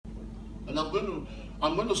And I'm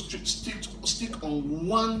going to stick on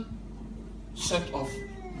one set of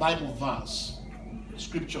Bible verse,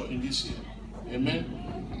 scripture in this year.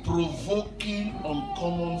 Amen. Provoking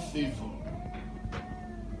uncommon favor.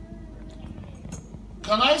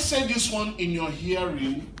 Can I say this one in your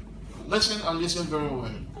hearing? Listen and listen very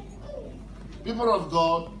well. People of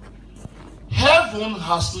God, heaven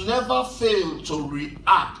has never failed to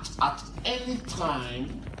react at any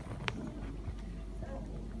time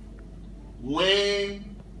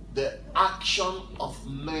when the action of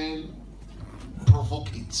men provoke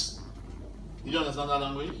it. You don't understand that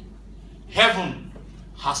language? Heaven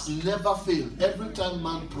has never failed. Every time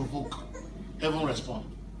man provoke, heaven responds.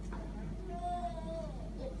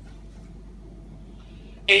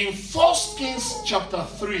 In 1 Kings chapter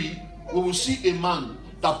 3, we will see a man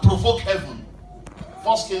that provoked heaven.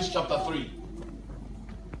 1 Kings chapter 3.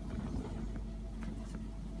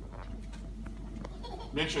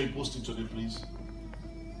 Make sure you post it today, please.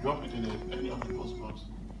 Drop it in any of the post box.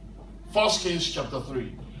 1 Kings chapter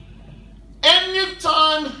 3.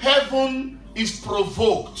 Anytime heaven is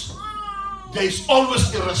provoked, there is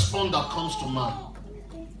always a response that comes to man.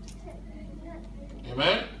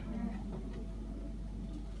 Amen?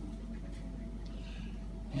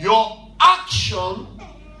 Your action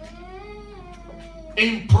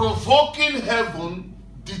in provoking heaven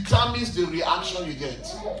determines the reaction you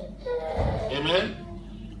get. Amen?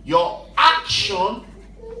 Your action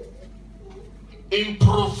in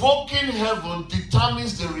provoking heaven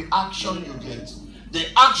determines the reaction you get. The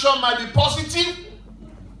action might be positive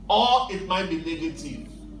or it might be negative.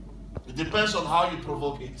 It depends on how you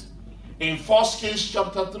provoke it. In 1 Kings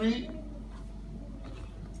chapter 3,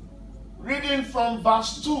 reading from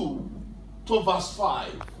verse 2 to verse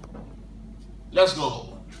 5. Let's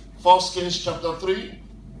go. 1 Kings chapter 3.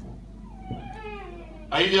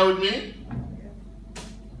 Are you there with me?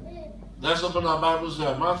 Let's open our Bibles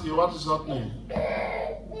there. Matthew, what is that name?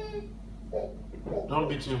 Don't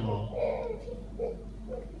beat him more.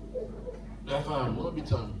 Don't beat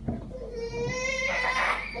him.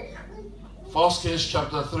 1 Kings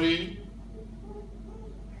chapter 3.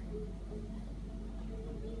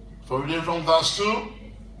 For reading from verse 2.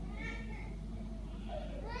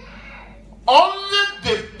 Only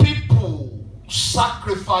the people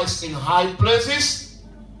sacrificed in high places,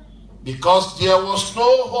 because there was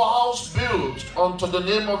no house built unto the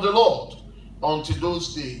name of the Lord until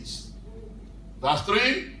those days. Verse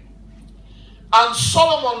 3. And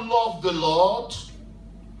Solomon loved the Lord,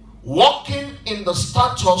 walking in the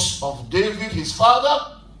statutes of David his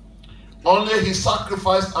father. Only he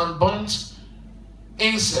sacrificed and burnt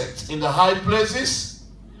insects in the high places.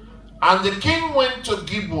 And the king went to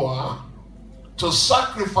Gibeah to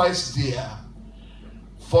sacrifice there,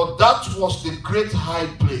 for that was the great high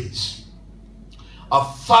place.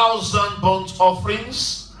 1,000 burnt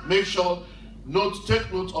offerings. Make sure,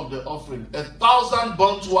 take note of the offering. 1,000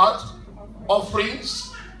 burnt what?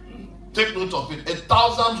 Offerings. Take note of it.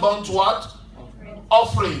 1,000 burnt what?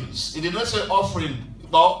 Offerings. It did not say offering,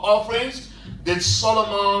 but offerings did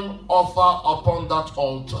Solomon offer upon that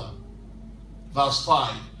altar. Verse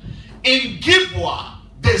 5. In Gibeah,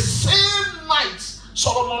 the same night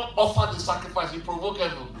Solomon offered the sacrifice. He provoked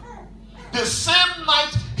heaven. The same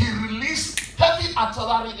night he released heavy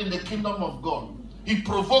artillery in the kingdom of God. He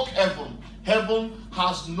provoked heaven. Heaven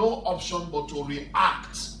has no option but to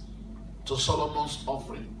react to Solomon's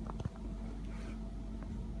offering.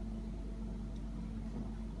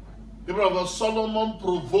 People of God, Solomon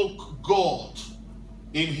provoked God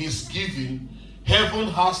in his giving. Heaven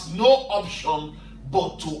has no option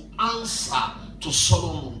but to answer to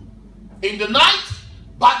Solomon. In the night,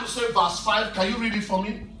 Bible says verse 5, can you read it for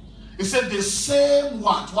me? It said the same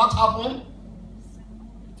what? What happened?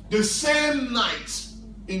 The same night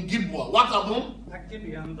in Gibeah. What happened? At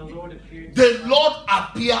Gibeah, the Lord appeared. The Lord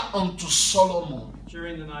appeared unto Solomon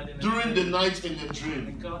During the night in a dream.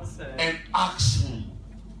 And God said, and asked him,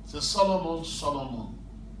 say, Solomon, Solomon,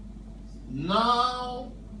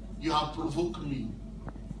 now you have provoked me.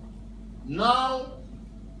 Now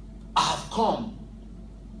I have come.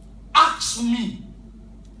 Ask me,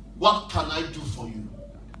 what can I do for you?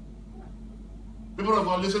 People of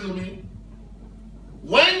God, listen to me.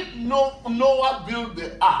 When Noah built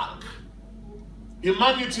the ark,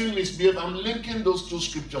 humanity misbehaved. I'm linking those two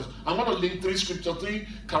scriptures. I'm going to link three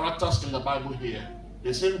characters in the Bible here.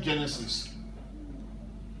 The same Genesis.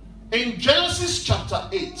 In Genesis chapter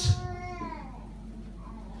 8,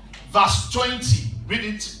 verse 20, read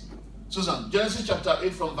it, Susan. Genesis chapter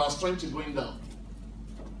 8 from verse 20 going down.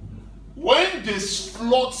 When this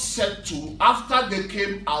flood settled, after they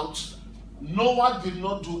came out, Noah did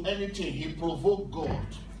not do anything. He provoked God.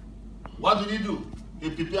 What did he do? He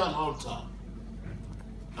prepared an altar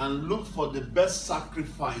and looked for the best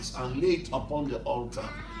sacrifice and laid it upon the altar.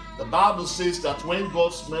 The Bible says that when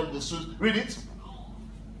God smelled the sweet, read it,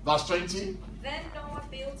 verse 20. Then Noah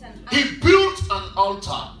built He built an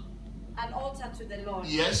altar. To the Lord.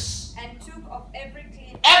 Yes. And took of every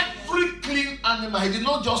clean animal. He did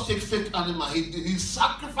not just take fake animal. His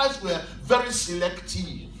sacrifices were very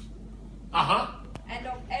selective. And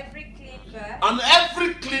of every clean bird. And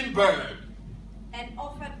every clean bird. And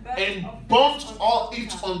offered burnt all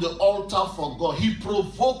it on the altar for God. He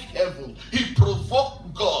provoked heaven. He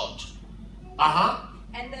provoked God.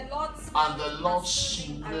 And the Lord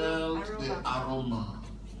smelled the aroma.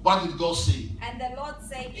 What did God say? And the Lord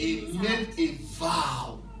said, He made a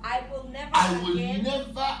vow. I will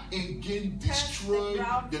never again destroy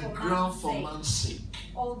the ground for man's sake.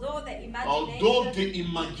 Although the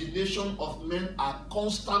imagination of men are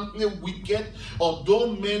constantly wicked,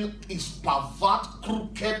 although men is pervert,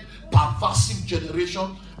 crooked, perversive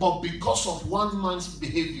generation, but because of one man's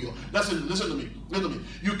behavior. Listen to me.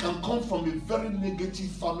 You can come from a very negative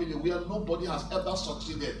family where nobody has ever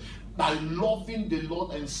succeeded. By loving the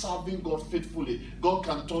Lord and serving God faithfully, God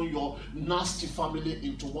can turn your nasty family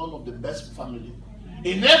into one of the best family.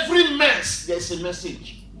 In every mess, there's a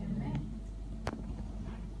message.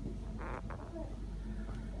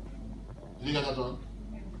 Did you get that one?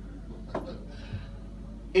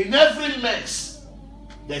 In every mess,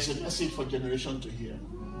 there's a message for generation to hear.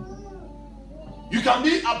 You can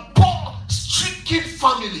be a poor, stricken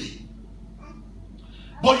family,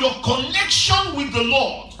 but your connection with the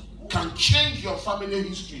Lord can change your family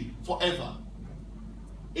history forever.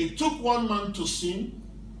 It took one man to sin.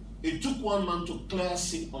 It took one man to clear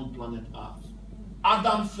sin on planet Earth.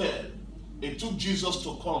 Adam fell. It took Jesus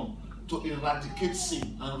to come to eradicate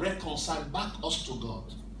sin and reconcile back us to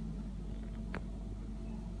God.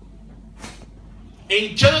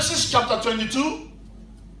 In Genesis chapter 22,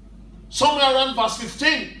 somewhere around verse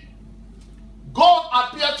 15, God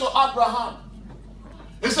appeared to Abraham.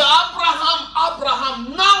 He said,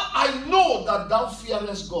 Abraham, now I know that thou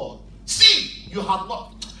fearest God. See, you have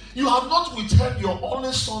not withheld your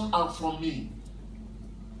only son from me.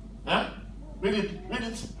 Read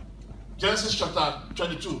it. Genesis chapter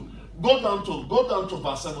 22. Go down to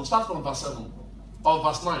verse 7. Start from verse 7 or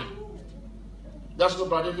verse 9. That's good,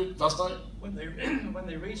 brother David. Verse 9. When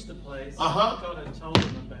they reached the place God had told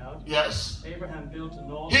them about, yes, Abraham built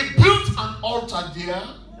an altar. He built an altar there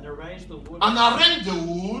and arranged the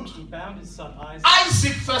wood. He bound his son Isaac.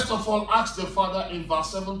 Isaac first of all asked the father in verse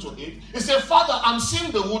 7 to 8. He said, Father, I'm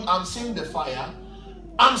seeing the wood, I'm seeing the fire,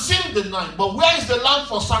 I'm seeing the knife, but where is the lamb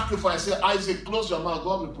for sacrifice? He said, Isaac, close your mouth.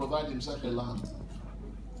 God will provide himself a lamb.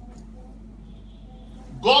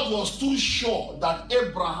 God was too sure that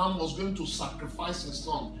Abraham was going to sacrifice his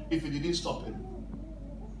son if he didn't stop him.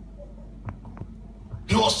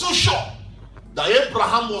 He was too sure that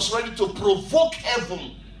Abraham was ready to provoke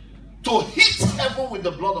heaven, to hit heaven with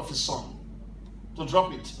the blood of his son, to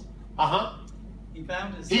drop it.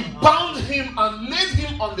 He bound him and laid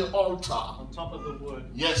him on the altar. On top of the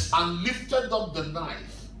wood. Yes, and lifted up the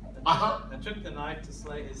knife. And took the knife to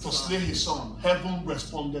slay his son. Heaven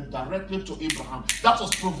responded directly to Abraham. That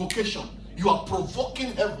was provocation. You are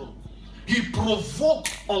provoking heaven. He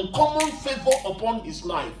provoked uncommon favor upon his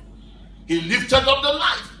life. He lifted up the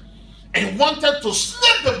knife and wanted to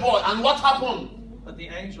slay the boy. And what happened? But the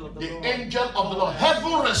angel of the Lord.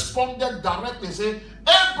 Heaven responded directly, saying,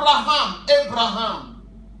 Abraham. Here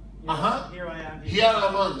I am. Here I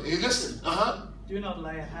am. Hey, listen. Do not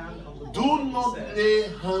lay a hand on the boy. Do not lay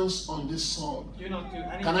hands on this son. Do not do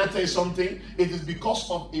anything. Can I tell you something? It is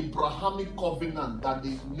because of Abrahamic covenant that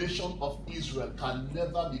the nation of Israel can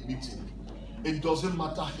never be beaten. It doesn't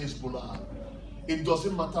matter Hezbollah. It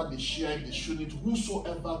doesn't matter the Shia, the Shunnite,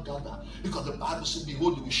 whosoever gather. Because the Bible says,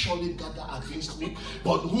 behold, they will surely gather against me.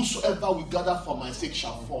 But whosoever will gather for my sake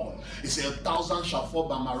shall fall. It says 1,000 shall fall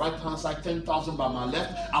by my right hand side, 10,000 by my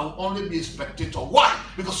left. I will only be a spectator. Why?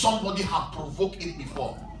 Because somebody had provoked it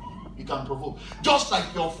before. You can provoke. Just like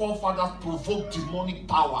your forefathers provoked demonic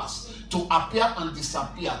powers to appear and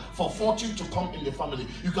disappear for fortune to come in the family.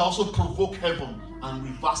 You can also provoke heaven and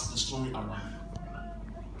reverse the story around.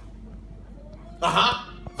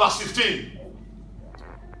 Verse 15.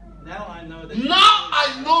 Now I know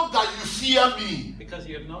that you fear me. Because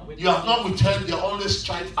you have not withheld your only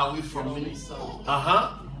child away from me.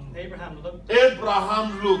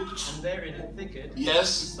 Abraham looked. And there in a thicket.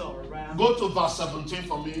 Yes. He saw a ram. Go to verse 17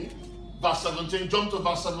 for me. Verse 17. Jump to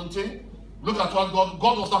verse 17. Look at what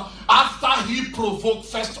God was done. After he provoked,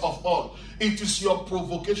 first of all, it is your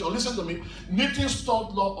provocation. Listen to me. Newton's third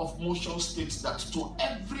law of motion states that to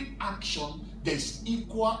every action, there is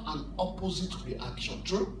equal and opposite reaction.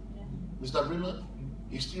 True? Mr. Bremer,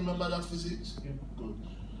 you still remember that physics? Yeah. Good.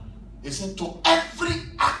 He said to every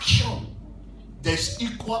action, there is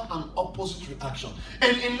equal and opposite reaction.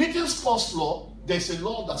 And in Newton's first law, there is a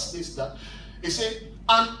law that states that. He said,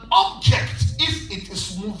 an object, if it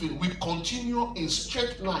is moving, will continue in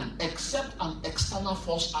straight line except an external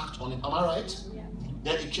force act on it. Am I right? Yeah.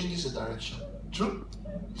 Then it changes the direction. True?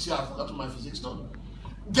 You see, I've forgotten my physics now.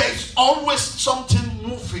 There is always something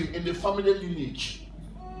moving in the family lineage.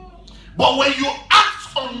 But when you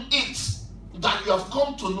act on it, that you have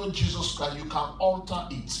come to know Jesus Christ, you can alter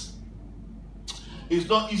it. It's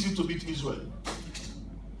not easy to beat Israel.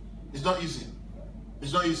 It's not easy.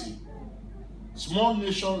 It's not easy. Small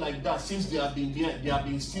nation like that, since they have been there, they have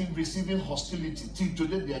been still receiving hostility. Till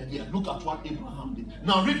today they are there. Look at what Abraham did.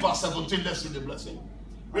 Now read verse 17. Let's see the blessing.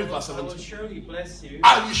 Read verse 17. I will surely bless you.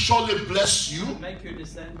 I will surely bless you. And make your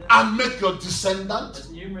descendants. And make your descendants as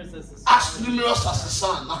numerous as the sun. As numerous as the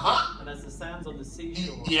sun. And as the sands on the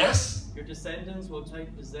seashore. Yes. Your descendants will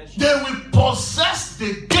take possession. They will possess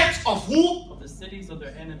the gate of who? Of the cities of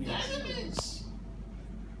their enemies. The enemies.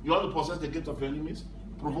 You want to possess the gate of your enemies?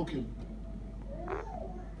 Provoke him.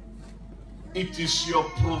 It is your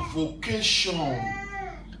provocation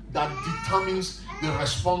that determines the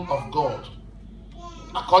response of God.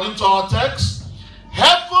 According to our text,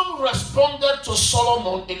 heaven responded to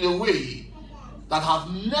Solomon in a way that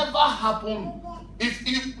have never happened. If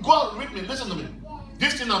you go and read me, listen to me.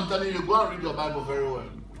 This thing I'm telling you, go and read your Bible very well.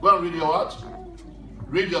 Go and read your what?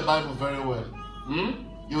 Read your Bible very well.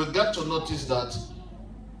 You will get to notice that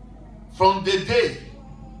from the day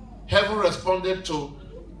heaven responded to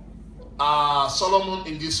Solomon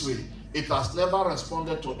in this way, it has never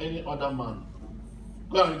responded to any other man.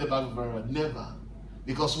 Go and read the Bible very well. Never.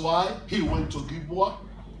 Because why? He went to Gilboa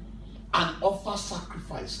and offered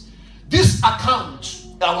sacrifice. This account,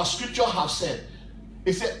 our scripture has said,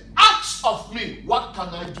 it said, ask of me, what can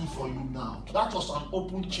I do for you now? That was an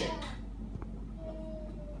open check.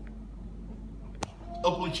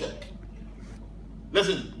 Open check.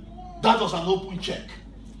 Listen, that was an open check.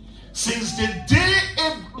 Since the day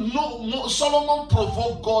Solomon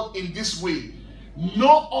provoked God in this way,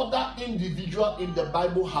 no other individual in the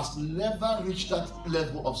Bible has never reached that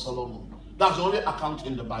level of Solomon. That's the only account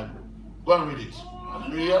in the Bible. Go and read it.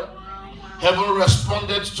 Hallelujah. Heaven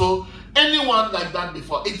responded to anyone like that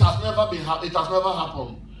before. It has never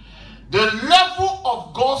happened. The level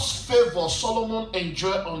of God's favor Solomon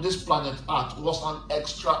enjoyed on this planet Earth was an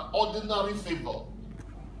extraordinary favor.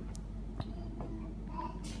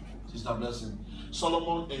 Sister Blessing,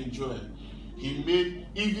 Solomon enjoyed. He made,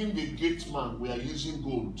 even the gate man were using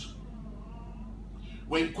gold.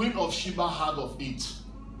 When Queen of Sheba heard of it,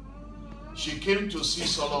 she came to see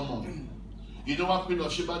Solomon. You know what Queen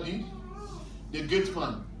of Sheba did? The gate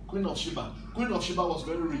man, Queen of Sheba. Queen of Sheba was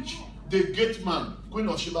very rich. The gate man, Queen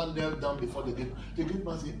of Sheba, knelt down before the gate. The gate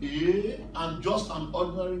man said, I'm just an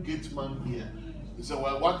ordinary gate man here. He said,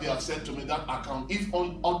 well, what they have said to me, that account, if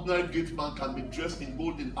an ordinary gate man can be dressed in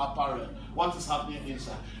golden apparel, what is happening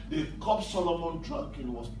inside? The cup Solomon drank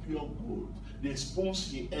in was pure gold. The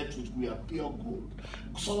spoons he ate with were pure gold.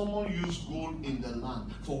 Solomon used gold in the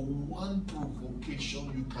land. For one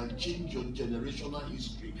provocation, you can change your generational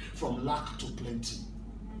history from lack to plenty.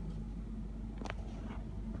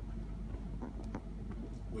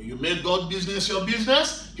 When you make God's business your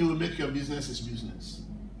business, He will make your business His business.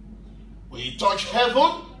 When you touch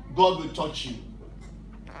heaven, God will touch you.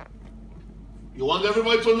 You want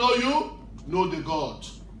everybody to know you? Know the God.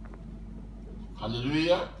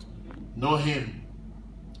 Hallelujah. Know Him.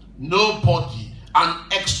 Nobody. An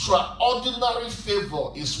extraordinary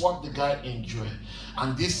favor is what the guy enjoyed.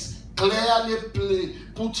 And this clearly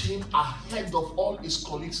put him ahead of all his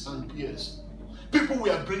colleagues and peers. People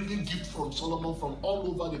were bringing gifts from Solomon from all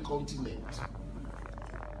over the continent.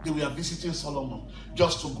 They were visiting Solomon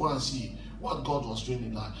just to go and see what God was doing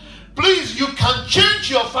in life. Please, you can change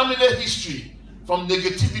your family history from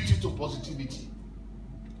negativity to positivity.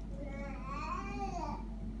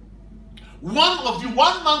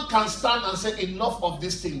 One man can stand and say, enough of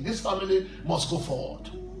this thing. This family must go forward.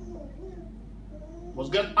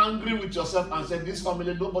 Must get angry with yourself and say, this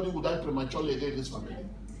family, nobody will die prematurely again in this family.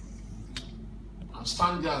 And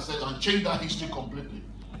stand there and say, and change that history completely.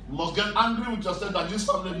 You must get angry with yourself that this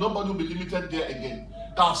family, nobody will be limited there again.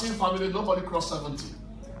 I've seen family, nobody cross 70.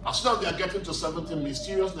 As soon as they are getting to 70,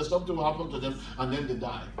 mysteriously something will happen to them and then they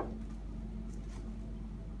die.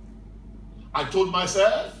 I told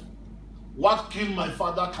myself, What killed my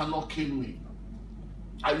father cannot kill me.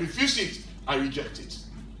 I refuse it. I reject it.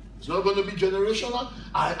 It's not going to be generational.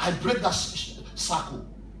 I break that circle.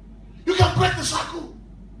 You can break the circle.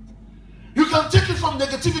 You can take it from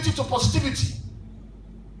negativity to positivity.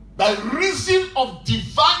 By reason of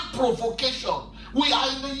divine provocation. We are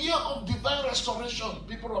in the year of divine restoration,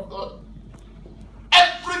 people of God.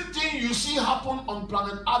 Everything you see happen on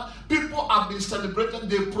planet Earth, people have been celebrating,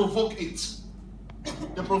 they provoke it.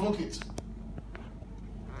 They provoke it.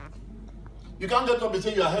 You can't get up and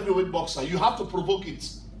say you're a heavyweight boxer. You have to provoke it.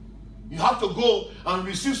 You have to go and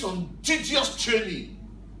receive some tedious training.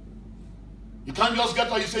 You can't just get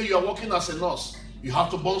up and say you're working as a nurse. You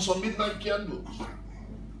have to burn some midnight candles.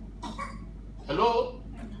 Hello?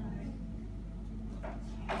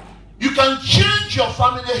 You can change your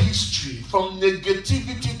family history from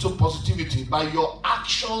negativity to positivity by your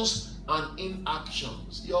actions and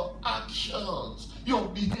inactions. Your actions, your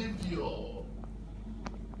behavior.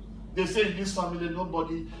 They say in this family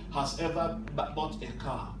nobody has ever bought a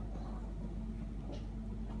car.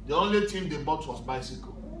 The only thing they bought was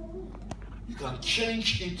bicycle. You can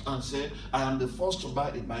change it and say, I am the first to buy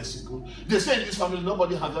a bicycle. They say in this family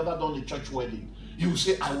nobody has ever done a church wedding. You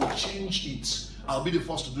say, I will change it. I'll be the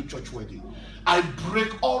first to do church wedding. I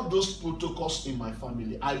break all those protocols in my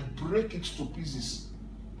family. I break it to pieces.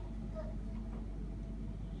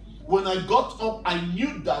 When I got up, I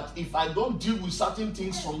knew that if I don't deal with certain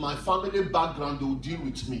things from my family background, they will deal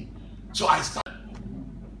with me. So I started.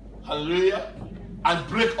 Hallelujah. I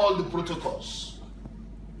break all the protocols.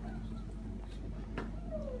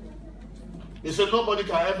 They said nobody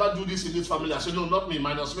can ever do this in this family. I said, no, not me,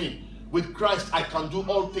 minus me. With Christ, I can do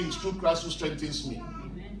all things through Christ who strengthens me.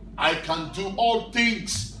 I can do all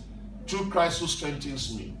things through Christ who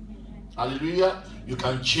strengthens me. Hallelujah. You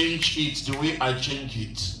can change it the way I change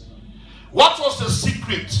it. What was the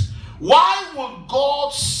secret? Why would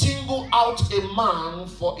God single out a man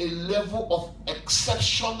for a level of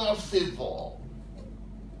exceptional favor?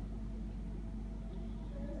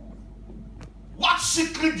 What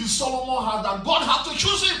secret did Solomon have that God had to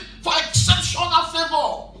choose him for exceptional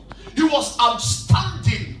favor? He was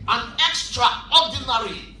outstanding and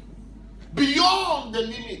extraordinary, beyond the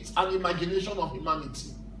limits and imagination of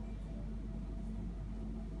humanity.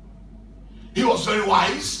 He was very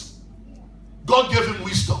wise. God gave him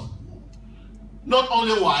wisdom. Not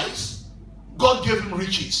only wise, God gave him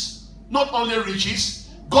riches. Not only riches,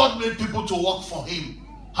 God made people to work for him.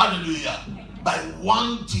 Hallelujah. By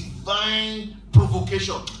one divine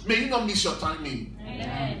provocation. May you not miss your timing.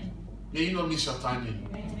 Amen. May you not miss your timing.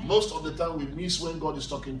 Amen. Most of the time we miss when God is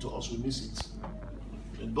talking to us. We miss it.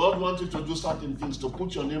 When God wanted to do certain things, to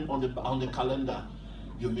put your name on the calendar,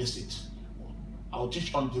 you miss it. I'll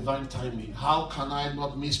teach on divine timing. How can I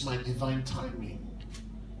not miss my divine timing?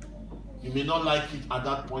 You may not like it at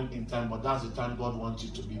that point in time, but that's the time God wants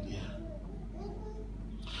you to be there.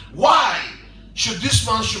 Why should this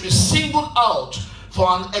man be singled out for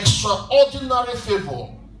an extraordinary favor?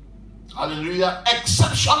 Hallelujah.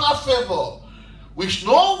 Exceptional favor, which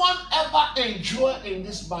no one ever enjoyed in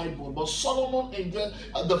this Bible, but Solomon enjoyed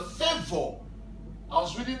the favor. I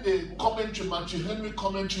was reading the commentary, Matthew Henry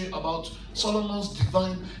commentary about Solomon's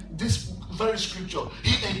this very scripture.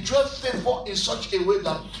 He enjoyed favor in such a way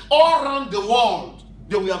that all around the world,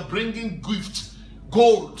 they were bringing gifts,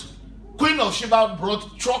 gold. Queen of Sheba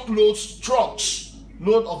brought trucks,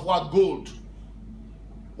 load of what? Gold.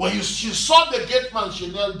 When she saw the gate man, she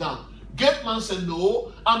knelt down. Gate man said,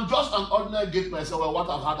 no, I'm just an ordinary gate man. I said, well, what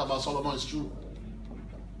I've heard about Solomon is true.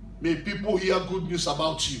 May people hear good news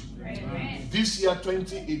about you. Amen. This year,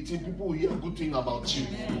 2018, people will hear a good thing about you.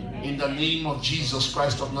 Amen. In the name of Jesus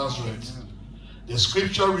Christ of Nazareth. The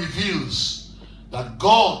scripture reveals that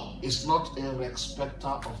God is not a respecter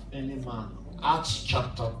of any man. Acts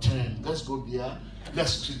chapter 10. Let's go there.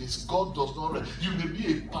 Let's see this. God does not. You may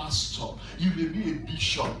be a pastor. You may be a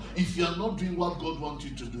bishop. If you are not doing what God wants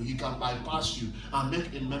you to do, He can bypass you and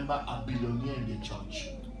make a member a billionaire in the church.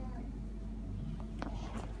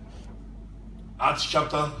 Acts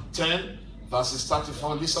chapter 10, verses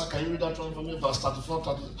 34. Lisa, can you read that one for me? Verse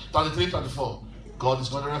 34, 33, 34. God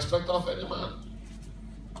is not a respecter of any man.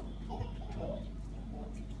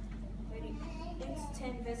 Acts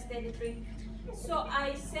 10, verse 33. So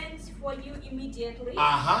I sent for you immediately,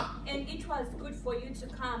 and it was good for you to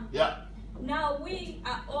come. Yeah. Now we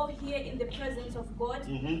are all here in the presence of God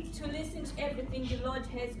to listen to everything the Lord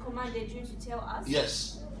has commanded you to tell us.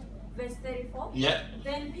 Yes. Verse 34. Yeah.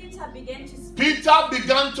 Then Peter began to speak. Peter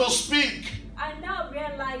began to speak. I now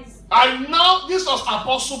realize. This was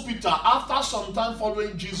Apostle Peter after some time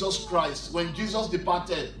following Jesus Christ. When Jesus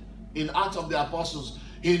departed in Acts of the Apostles,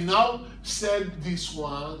 He now said this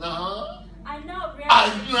one. I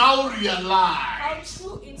now realize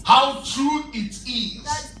how true it is.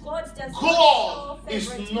 That God is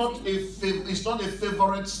not a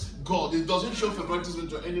favorite God. It doesn't show favoritism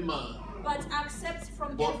to any man. But accepts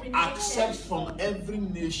from every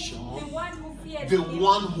nation the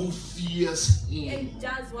one who fears him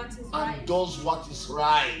and does what is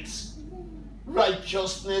right.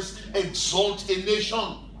 Righteousness exalts a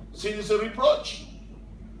nation. Sin is a reproach.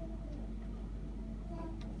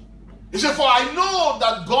 He said, for I know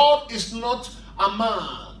that God is not a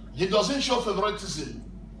man. He doesn't show favoritism.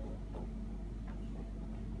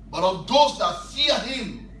 But of those that fear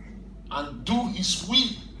him and do his will.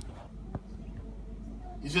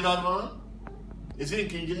 Is it that one? Is it in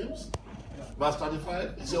King James? Verse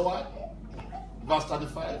 35. Is it what? Verse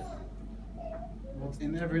 35. But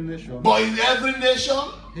in every nation.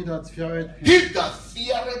 He that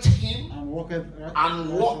feareth him.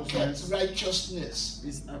 And walketh righteousness.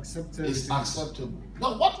 Is acceptable.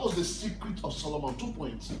 Now, what was the secret of Solomon? 2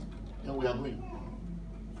 points. And we are going.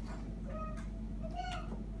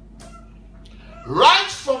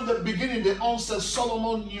 Right from the beginning, the onset,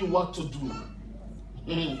 Solomon knew what to do.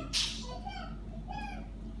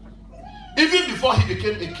 Even before he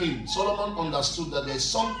became a king, Solomon understood that there's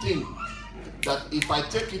something that if I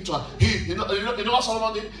take it to you know what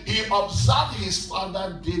Solomon did? He observed his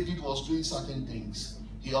father David was doing certain things.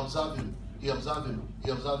 He observed him.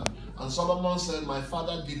 And Solomon said, my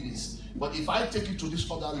father did this, but if I take it to this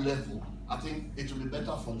other level, I think it will be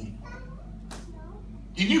better for me.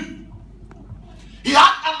 He knew. He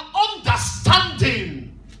had an understanding.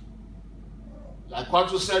 Like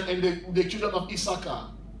what you said in the children of Issachar.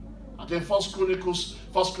 I think 1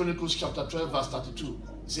 Chronicles chapter 12 verse 32.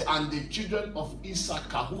 See, and the children of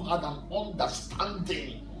Issachar who had an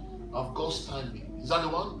understanding of God's timing. Is that the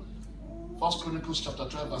one? 1 Chronicles chapter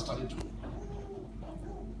 12 verse 32.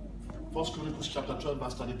 1 Chronicles chapter 12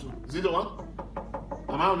 verse 32. Is it the one?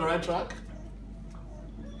 Am I on the right track?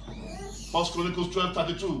 1 Chronicles 12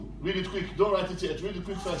 32. Read it quick. Don't write it yet. Read it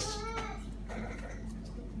quick first.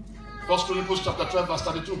 1 Chronicles chapter 12 verse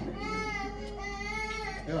 32.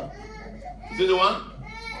 Yeah. Is it the one?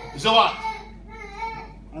 Is it what?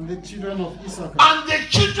 And the children of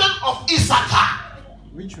Issachar.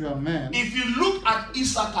 Which were men. If you look at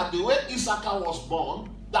Issachar, the way Issachar was born,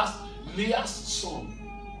 that's Leah's son.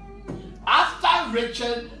 After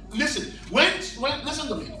Rachel, listen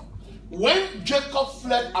to me. When Jacob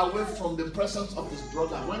fled away from the presence of his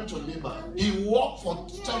brother, went to Laban, he walked for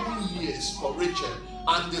 7 years for Rachel,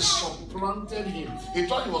 and they supplanted him. He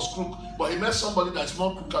thought he was crook, but he met somebody that's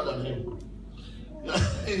more crooked than him.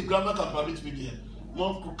 His grandma can permit me there.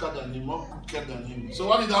 More crooked than him. So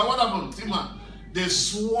what happened? Tima, they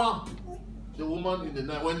swap the woman in the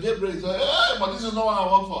night. When they break, they say, hey, but this is not what I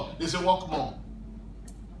work for. They say, walk more.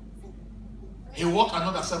 He walked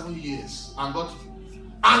another 7 years and got.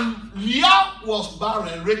 And Leah was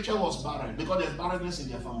barren, Rachel was barren, because there's barrenness in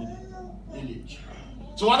their family lineage.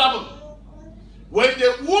 So what happened? When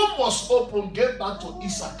the womb was opened, gave back to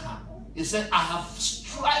Issachar. He said, I have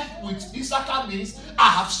strived with, Issachar means, I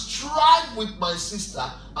have strived with my sister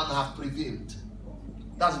and I have prevailed.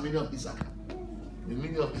 That's the meaning of Issachar. The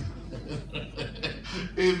meaning of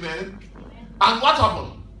Amen. And what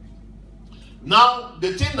happened? Now,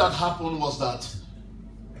 the thing that happened was that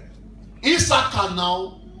Issachar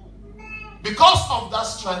now, because of that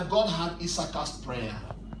strife, God had Issachar's prayer.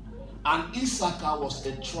 And Issachar was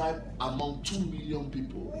a tribe among 2 million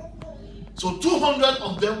people. So 200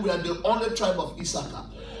 of them were the only tribe of Issachar.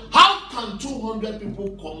 How can 200 people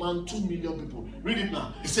command 2 million people? Read it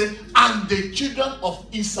now. It said, and the children of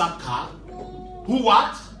Issachar, who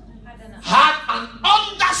what? Had an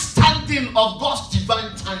understanding of God's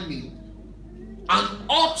divine timing and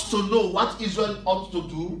ought to know what Israel ought to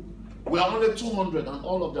do. We are only 200 and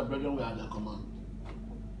all of their brethren were at their command.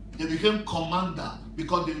 They became commander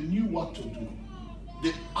because they knew what to do.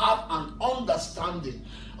 They have an understanding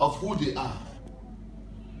of who they are.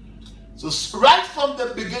 So right from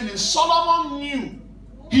the beginning, Solomon knew.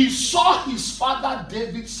 He saw his father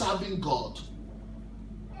David serving God.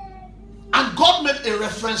 And God made a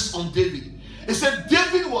reference on David. He said,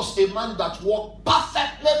 David was a man that walked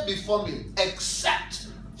perfectly before me, except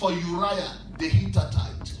for Uriah the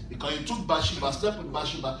Hittite. Because he took Bathsheba, slept with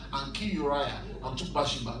Bathsheba, and killed Uriah, and took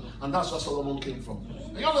Bathsheba. And that's where Solomon came from.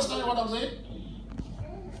 Are you understanding what I'm saying?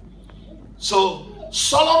 So,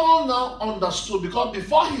 Solomon now understood, because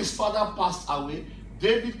before his father passed away,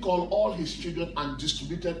 David called all his children and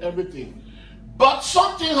distributed everything. But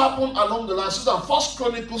something happened along the line. So that 1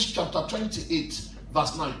 Chronicles chapter 28,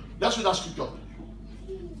 verse 9. Let's read that scripture.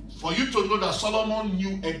 For you to know that Solomon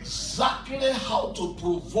knew exactly how to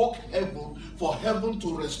provoke heaven for heaven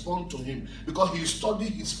to respond to him. Because he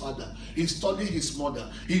studied his father, he studied his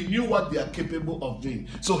mother, he knew what they are capable of doing.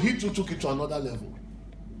 So he too took it to another level.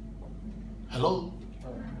 Hello?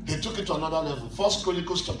 He took it to another level. 1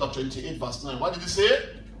 Chronicles chapter 28 verse 9. What did he say?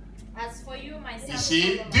 As for you, my son. You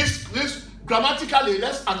see, this grammatically,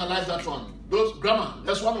 let's analyze that one. Those grammar,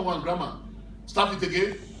 that's 101 grammar. Start it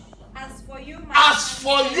again. As for you, my As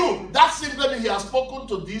son. for you, that simply means he has spoken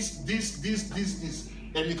to this,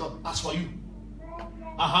 and he goes, as for you.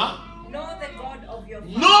 Know the God of your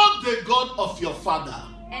father. Know the God of your father.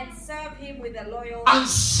 And serve him with a loyal And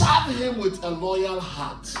serve him with a loyal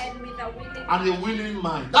heart. and with a willing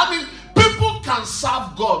mind. That means people can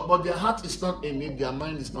serve God, but their heart is not in it, their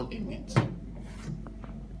mind is not in it.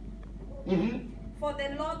 For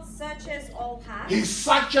the Lord searches all hearts. He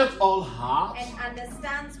searches all hearts. And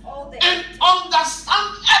understands all the And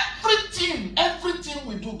understand everything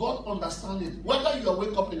we do. God understands it. Whether you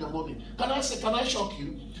wake up in the morning. Can I shock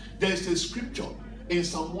you? There is a scripture in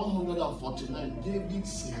Psalm 149. David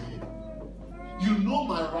said, you know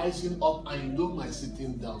my rising up and you know my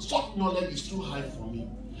sitting down. Such knowledge is too high for me.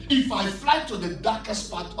 If I fly to the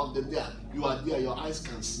darkest part of the day, you are there, your eyes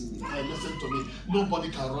can see me. And listen to me, nobody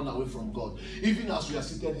can run away from God. Even as we are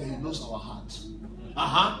seated here, he knows our hearts.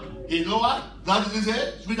 You know what? That is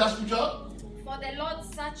it. Read that scripture. For the Lord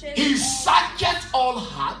searches. He searches all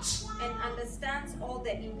hearts. And understands all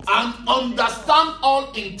the intent. And understand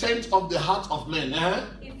all intent of the heart of men.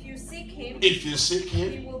 If you seek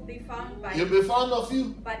him. He will be found by He'll be found of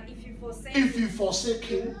you. But if you forsake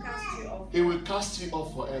him, he will cast you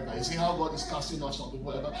off forever. You see how God is casting off some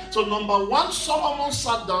people forever? So number one, Solomon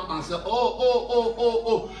sat down and said,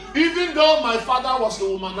 oh. Even though my father was a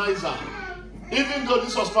womanizer, even though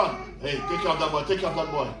this was fun, hey, take care of that boy. Take care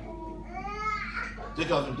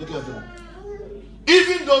of him.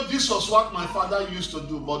 Even though this was what my father used to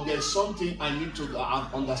do, but there's something I need to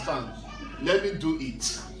understand. Let me do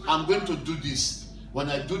it. I'm going to do this. When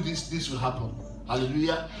I do this, this will happen.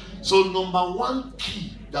 Hallelujah. So number one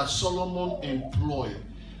key that Solomon employed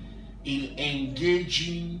in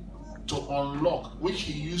engaging to unlock, which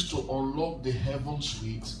he used to unlock the heavens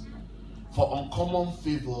with for uncommon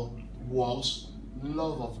favor, was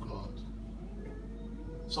love of God.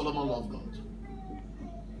 Solomon loved God.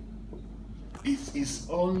 It is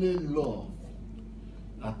only love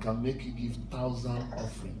that can make you give 1,000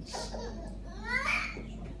 offerings.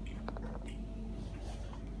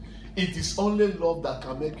 It is only love that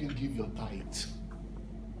can make you give your tithe.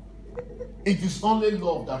 It is only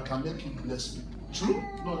love that can make you bless people. True?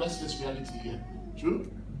 No, let's face reality here. True?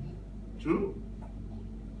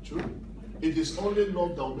 It is only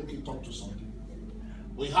love that will make you talk to somebody.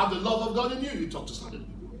 When you have the love of God in you, you talk to certain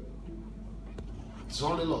people. It's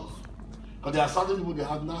only love. Because there are certain people, they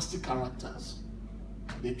have nasty characters.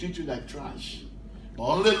 They treat you like trash. But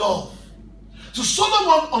only love. So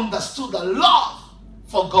Solomon understood that love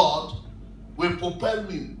for God will propel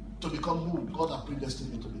me to become who God has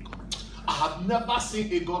predestined me to become. I have never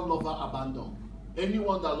seen a God lover abandon.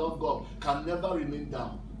 Anyone that loves God can never remain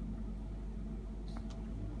down.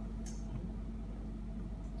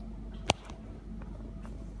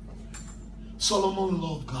 Solomon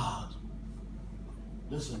loved God.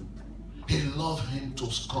 Listen, he loved him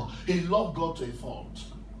to scorn. He loved God to a fault.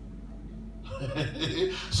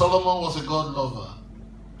 Solomon was a God lover.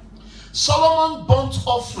 Solomon's burnt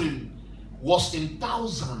offering was in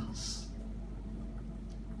thousands.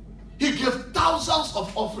 He gave thousands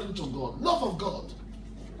of offering to God. Love of God.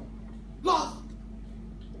 Love.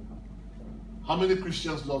 How many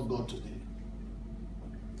Christians love God today?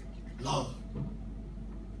 Love.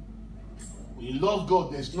 When you love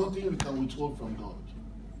God, there's nothing you can withhold from God.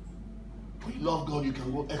 When you love God, you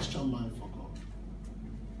can go extra mile for God.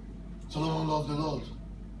 Solomon loved the Lord.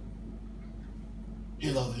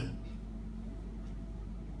 He loved him.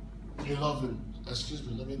 He loved him. Excuse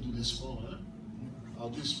me, let me do this more. I'll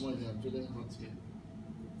do this more. I'm feeling hot here.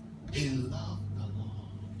 He loved the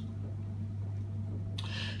Lord.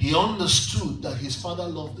 He understood that his father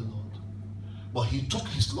loved the Lord, but he took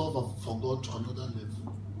his love for God to another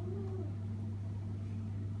level.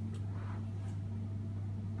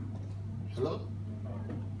 Hello?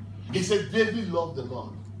 He said, David loved the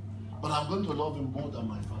Lord, but I'm going to love him more than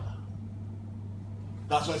my father.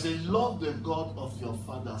 That's why I say, love the God of your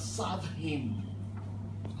father, serve him.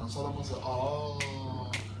 And Solomon said,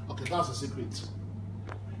 okay, that's the secret.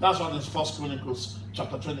 That's what is 1 Chronicles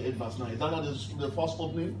chapter 28 verse 9. Is that not the first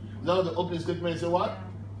opening? Is that not the opening statement? He said what?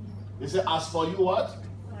 He said, as for you what?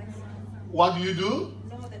 What do you do?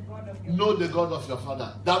 know the God of your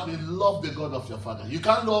father. That means love the God of your father. You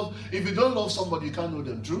can't love, if you don't love somebody, you can't know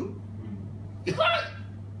them. True?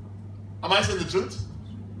 Am I saying the truth?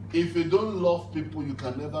 If you don't love people, you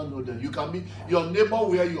can never know them. You can be your neighbor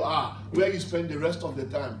where you are, where you spend the rest of the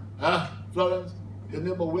time. Huh? Florence, your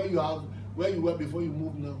neighbor where you were before you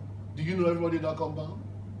moved now. Do you know everybody in that compound?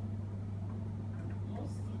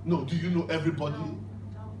 No, do you know everybody? No.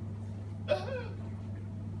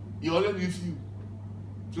 You only knew few.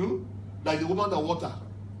 True? Like the woman that water.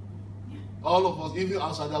 All of us, even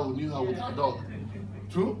outside that, we knew her with our dog.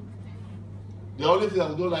 True? The only thing that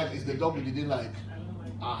we don't like is the dog we didn't like.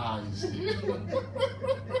 You see.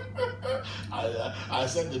 I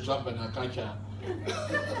set the trap and I catch her.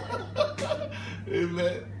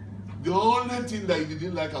 Amen. The only thing that you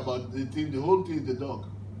didn't like about the whole thing is the dog.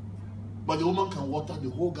 But the woman can water the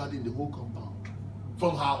whole garden, the whole compound,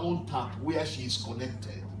 from her own tap where she is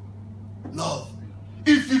connected. Love.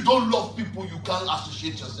 If you don't love people, you can't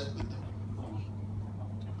associate yourself with them.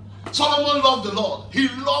 Solomon loved the Lord. He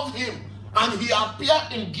loved him. And he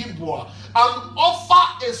appeared in Gilboa and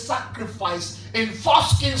offered a sacrifice in 1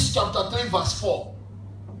 Kings chapter 3 verse 4.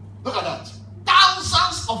 Look at that.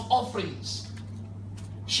 Thousands of offerings.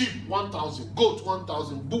 Sheep 1,000, goat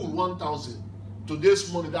 1,000, bull 1,000.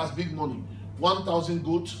 Today's money, that's big money. 1,000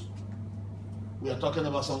 goat. We are talking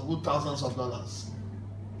about some good thousands of dollars.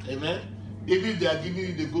 Amen. Even if they are giving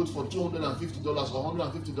you the goat for $250 or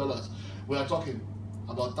 $150, we are talking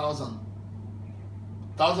about thousands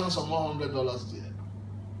or more $100 there.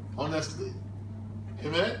 Honestly.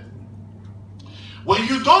 Amen. When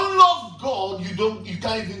you don't love God, you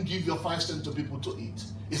can't even give your 5 cents to people to eat.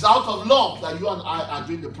 It's out of love that you and I are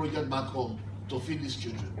doing the project back home to feed these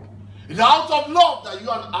children. It's out of love that you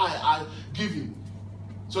and I are giving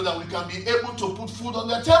so that we can be able to put food on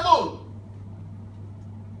their table.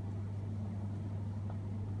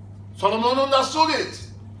 Solomon understood it.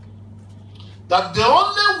 That the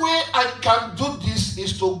only way I can do this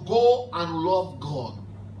is to go and love God.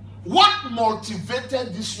 What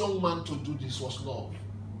motivated this young man to do this was love.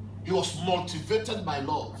 He was motivated by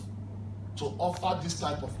love to offer this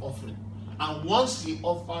type of offering. And once he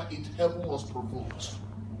offered it, heaven was provoked.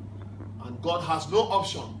 And God has no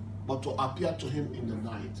option but to appear to him in the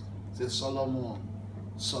night. Say, Solomon,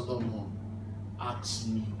 Solomon, ask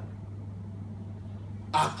me.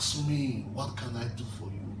 Ask me, what can I do for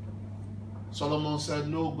you? Solomon said,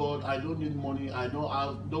 no, God, I don't need money. I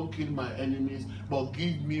don't kill my enemies. But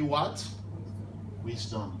give me what?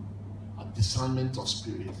 Wisdom. A discernment of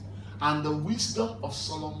spirit. And the wisdom of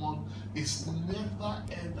Solomon is never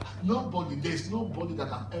ever. There's nobody that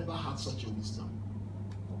has ever had such a wisdom.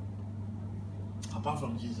 Apart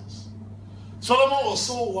from Jesus. Solomon was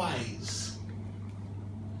so wise.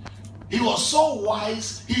 He was so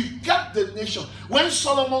wise. He kept the nation. When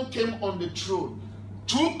Solomon came on the throne,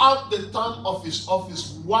 throughout the time of his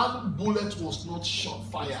office, one bullet was not shot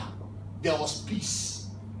fire. There was peace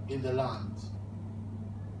in the land.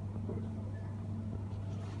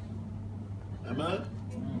 Amen?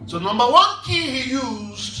 So number one key he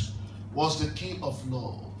used was the key of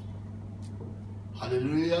love.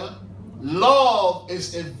 Hallelujah. Love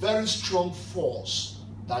is a very strong force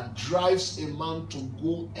that drives a man to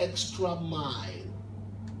go extra mile.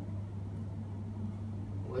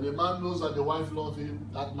 When a man knows that the wife loves him,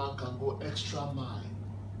 that man can go extra mile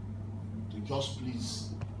to just please.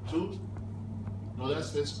 True? No,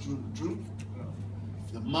 let's face true. True?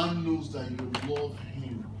 If the man knows that you love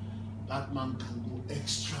him, that man can go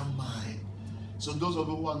extra mile. So those of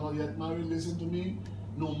you who are not yet married, listen to me.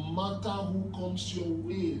 No matter who comes your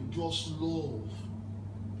way, just love.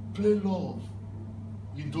 Play love.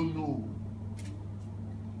 You don't know.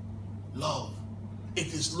 Love. It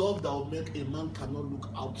is love that will make a man cannot look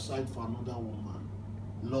outside for another woman.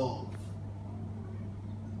 Love.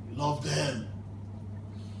 Love them.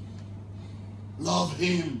 Love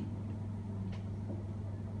him.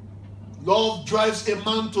 Love drives a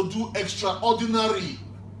man to do extraordinary.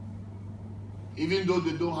 Even though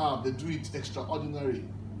they don't have, they do it extraordinary.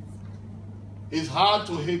 It's hard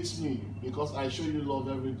to hate me because I show you love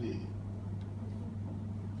every day.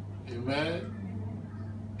 Amen.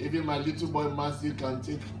 Even my little boy Matthew can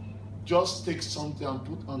just take something and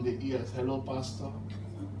put on the ears. Hello, Pastor.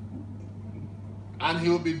 And he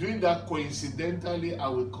will be doing that coincidentally. I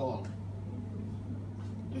will call.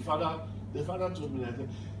 The father told me that.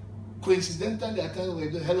 Coincidentally, I tell you,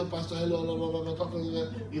 hello, Pastor,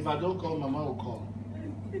 hello. If I don't call, Mama will call.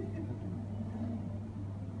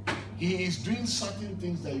 He is doing certain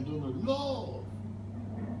things that you don't know.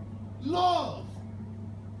 Love.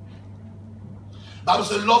 Bible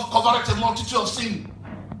says, love covereth a multitude of sin.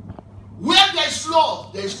 Where there is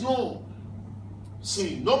love, there is no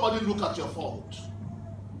See, nobody look at your fault.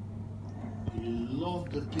 You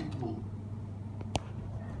love the people.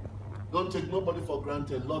 Don't take nobody for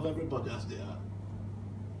granted. Love everybody as they are.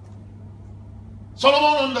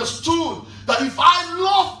 Solomon understood that if I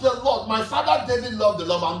love the Lord, my father David loved the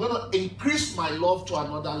Lord, I'm going to increase my love to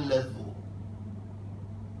another level.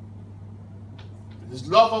 It is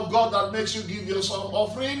love of God that makes you give your son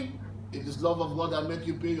offering. It is love of God that makes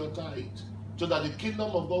you pay your tithe, so that the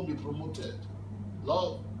kingdom of God be promoted.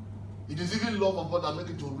 Love. It is even love of God that makes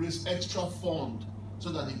you to raise extra fund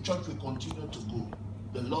so that the church will continue to go.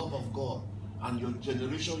 The love of God, and your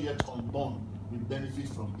generation yet unborn will benefit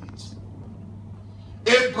from it.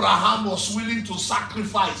 Abraham was willing to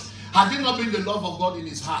sacrifice. Had it not been the love of God in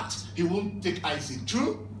his heart, he won't take Isaac.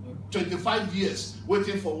 True? 25 years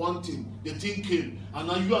waiting for one thing. The thing came, and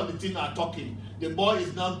now you and the thing are talking. The boy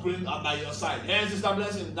is now growing up by your side. Hey, Sister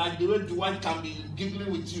Blessing, like the way the wife can be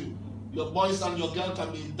giggling with you, your boys and your girl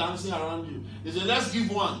can be dancing around you. They say, let's give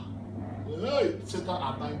one. Hey, Satan,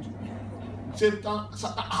 I bind you. Satan,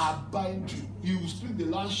 I bind you. He will speak the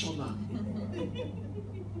last shona.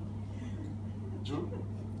 True?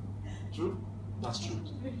 True? That's true.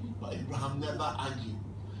 But Abraham never argued.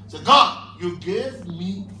 He said, God, you gave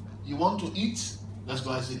me, you want to eat? Let's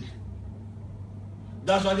go, Isaac.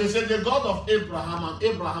 That's why they say the God of Abraham and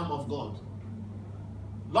Abraham of God.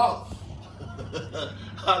 Love.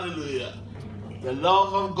 Hallelujah. The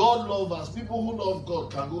love of God loves us. People who love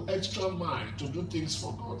God can go extra mile to do things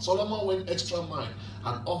for God. Solomon went extra mile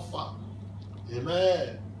and offered.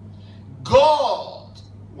 Amen. God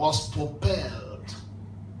was propelled.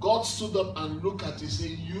 God stood up and looked at him and said,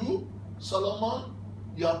 you, Solomon,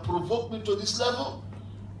 you have provoked me to this level.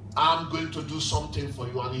 I'm going to do something for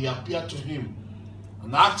you. And he appeared to him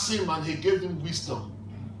and asked him, and he gave him wisdom.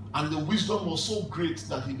 And the wisdom was so great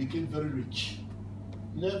that he became very rich.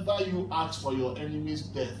 Never you ask for your enemy's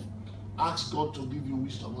death. Ask God to give you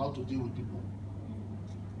wisdom how to deal with people.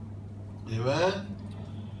 Amen.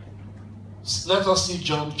 Let us see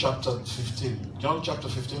John chapter 15. John chapter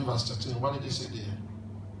 15 verse 13. What did he say there?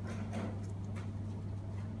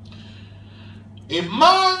 A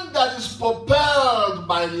man that is propelled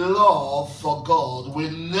by love for God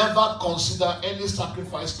will never consider any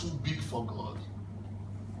sacrifice too big for God.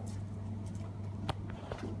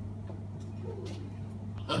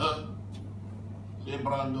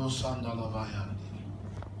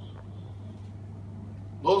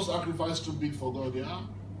 No sacrifice too big for God, yeah?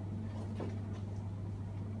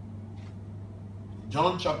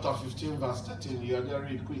 John chapter 15 verse 13. You are there,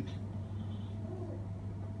 read quick.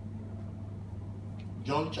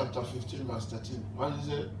 John chapter 15 verse 13. What is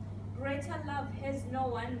it? Greater love has no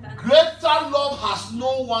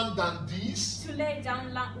one than this. To lay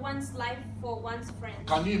down one's life for one's friend.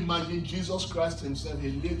 Can you imagine Jesus Christ himself?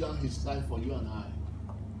 He laid down his life for you and I.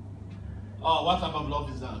 Oh, what type of love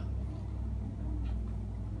is that?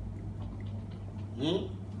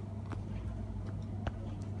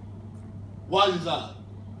 What is that?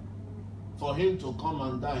 For him to come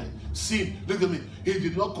and die. Sin. Look at me. He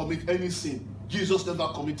did not commit any sin. Jesus never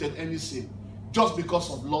committed any sin. Just because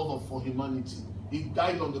of love for humanity. He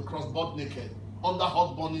died on the cross, butt naked, under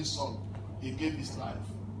hot burning sun. He gave his life.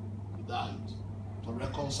 He died to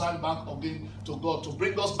reconcile back again to God, to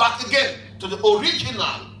bring us back again to the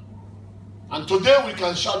original. And today we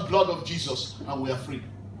can shout blood of Jesus and we are free.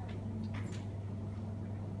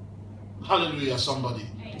 Hallelujah, somebody.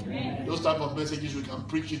 Amen. Those type of messages we can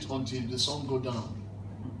preach it until the sun go down.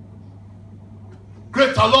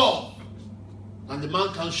 Greater love. And the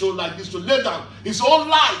man can show like this to lay down his own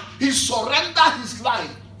life. He surrendered his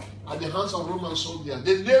life at the hands of Roman soldiers.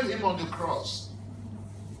 They nailed him on the cross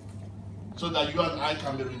so that you and I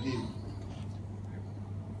can be redeemed.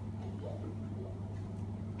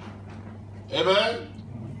 Amen.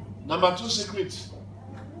 Number 2 secret.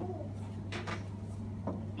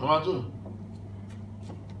 Number 2.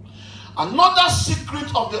 Another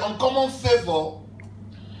secret of the uncommon favor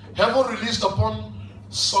heaven released upon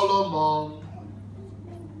Solomon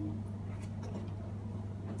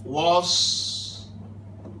was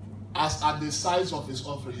as at the size of his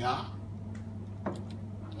offering. Yeah?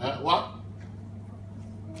 What?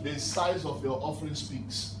 The size of your offering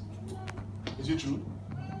speaks. Is it true?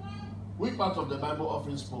 Which part of the Bible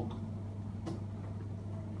offering spoke?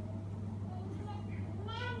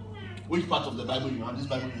 Which part of the Bible you have? This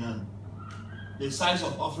Bible you have. The size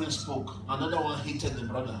of offering spoke. Another one hated the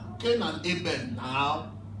brother. Cain and Abel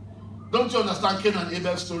now. Don't you understand Cain and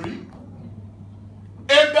Abel's story?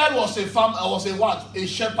 Abel was a farmer, was a what? A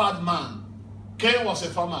shepherd man. Cain was a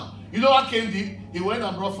farmer. You know what Cain did? He went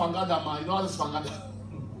and brought Fangada man. You know what is Fangada?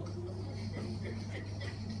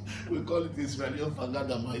 We call it Israeli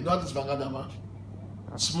fangadama. You know what is fangadama?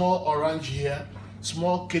 Small orange here,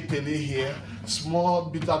 small ketele here, small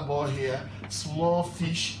bitter ball here, small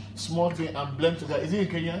fish, small thing, and blend together. Is it in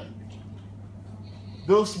Kenya?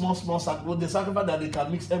 Those small sacrifice, the sacrifice that they can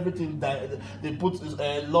mix everything. They put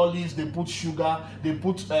lollies, they put sugar, they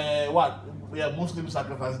put what? Yeah, Muslim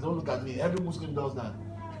sacrifice. Don't look at me. Every Muslim does that.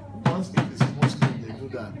 Once it is Muslim, they do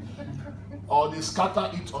that. Or they scatter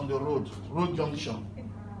it on the road junction.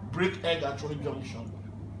 Break egg at road junction.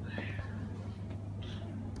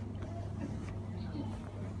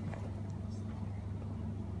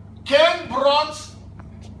 Cain brought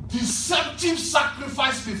deceptive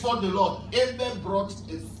sacrifice before the Lord. Abel brought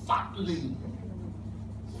a fatling.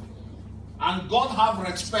 And God have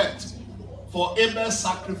respect for Abel's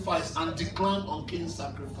sacrifice and decline on Cain's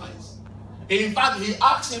sacrifice. In fact, he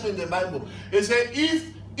asked him in the Bible, he said,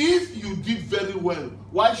 if you did very well,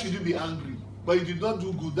 why should you be angry? But you did not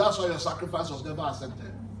do good. That's why your sacrifice was never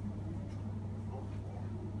accepted.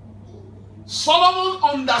 Solomon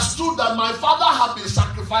understood that my father had been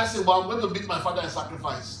sacrificing, but I'm going to beat my father in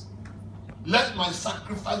sacrifice. Let my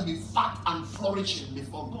sacrifice be fat and flourishing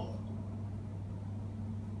before God.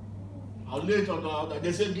 I'll lay it on the altar.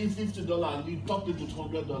 They say give $50 and you talk it to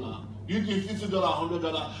 $100. You give $50,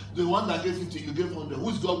 $100. The one that gave 50, you gave 100.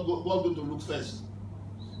 Who's God going to look first?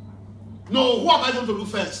 No, who am I going to look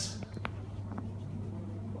first?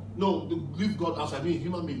 No, leave God outside me,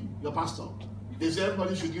 human being, your pastor. They say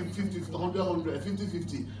everybody should give 50, 100, 100, 50,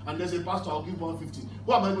 50. And there's a pastor, I'll give 150.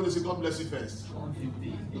 Who am I going to say God bless you first?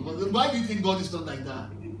 150. Because why do you think God is not like that?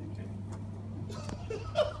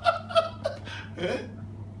 Eh?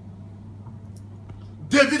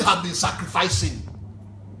 David had been sacrificing.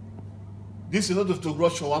 This is not to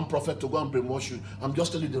rush for one prophet to go and promote you. I'm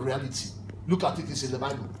just telling you the reality. Look at it, it's in the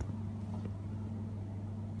Bible.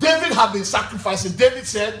 David had been sacrificing. David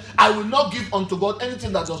said, I will not give unto God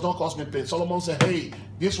anything that does not cause me pain. Solomon said, hey,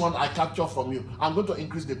 this one I capture from you. I'm going to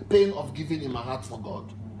increase the pain of giving in my heart for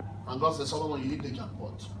God. And God said, Solomon, you hit the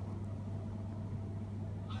jackpot.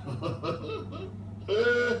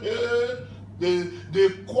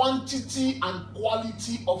 The quantity and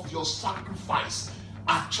quality of your sacrifice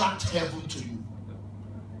attract heaven to you.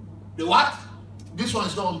 The what? This one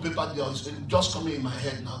is not on paper, it's just coming in my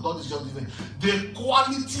head now. God is just giving. The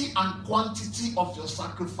quality and quantity of your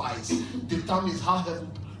sacrifice determines how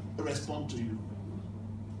heaven responds to you.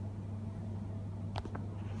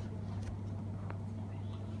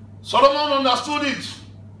 Solomon understood it.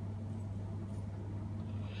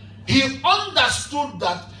 He understood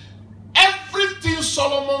that everything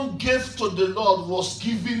Solomon gave to the Lord was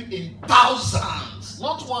given in thousands,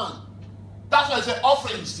 not one. That's why I say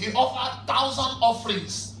offerings. He offered 1,000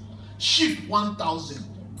 offerings. Sheep 1,000,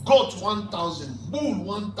 goat 1,000, bull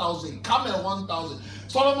 1,000, camel 1,000.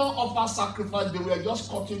 Solomon offered sacrifice. They were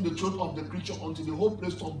just cutting the throat of the creature until the whole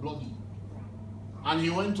place turned bloody. And he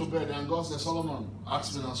went to bed and God said, Solomon,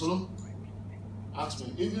 ask me now. Solomon, ask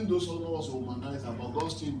me. Even though Solomon was a womanizer, but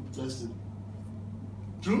God still blessed him.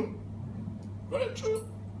 True? Very true.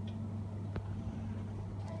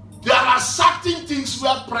 There are certain things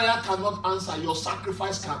where prayer cannot answer. Your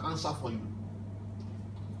sacrifice can answer for you.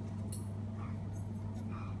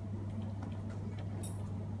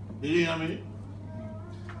 Did you hear me?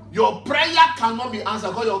 Your prayer cannot be answered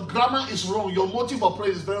because your grammar is wrong. Your motive of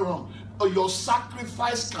prayer is very wrong. But your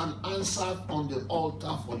sacrifice can answer on the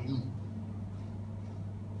altar for you.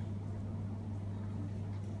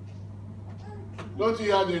 Don't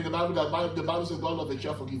you hear in the Bible that the Bible says God loves a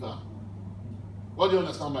cheerful giver? What do you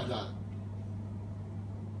understand by that?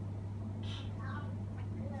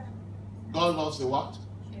 God loves a what?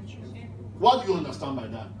 What do you understand by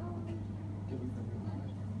that?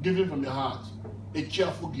 Giving from the heart. A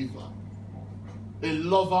cheerful giver. A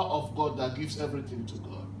lover of God that gives everything to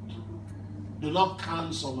God. Do not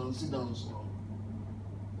cancel and sit down.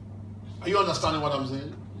 Are you understanding what I'm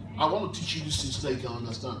saying? I want to teach you this thing so that you can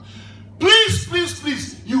understand. Please, please,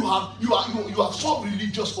 please. You are so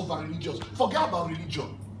religious over religious. Forget about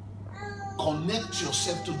religion. Connect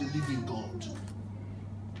yourself to the living God.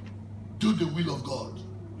 Do the will of God.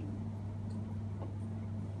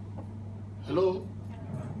 Hello?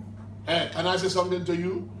 Hey, can I say something to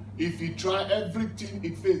you? If you try everything,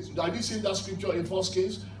 it fails. Have you seen that scripture in 1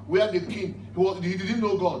 Kings where the king, he didn't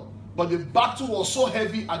know God, but the battle was so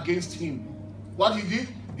heavy against him. What he did?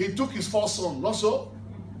 He took his first son. Not so?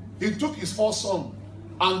 He took his first son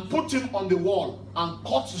and put him on the wall and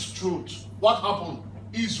cut his throat. What happened?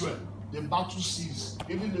 Israel, the battle ceased.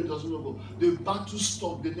 Even though it doesn't go, the battle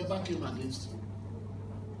stopped. They never came against him.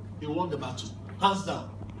 He won the battle. Hands down.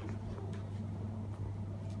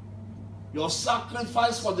 Your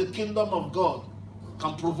sacrifice for the kingdom of God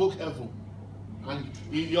can provoke heaven. And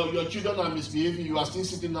your children are misbehaving, you are still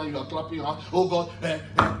sitting there, you are clapping your hands. Oh God,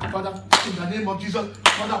 Father, in the name of Jesus,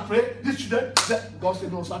 Father, pray. These children, God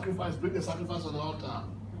said, no sacrifice, bring the sacrifice on the altar.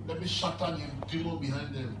 Let me shatter the demon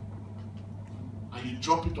behind them. And you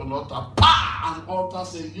drop it on the altar. Pa! And altar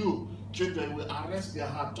says, you children will arrest their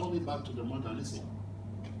heart, turn it back to the mother. Listen.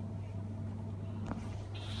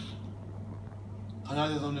 Can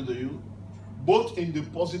I say something to you? Both in the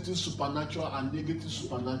positive supernatural and negative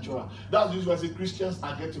supernatural. That's the reason why I say Christians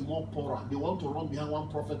are getting more poorer. They want to run behind one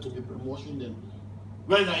prophet to be brainwashing them.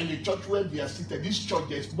 When they're in the church where they are seated, this church,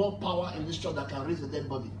 there is more power in this church that can raise a dead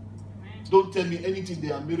body. Don't tell me anything.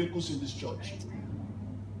 There are miracles in this church.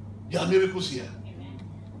 There are miracles here.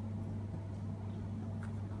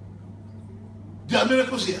 There are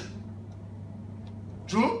miracles here.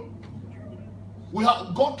 True?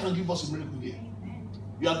 God can give us a miracle here.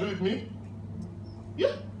 You agree with me?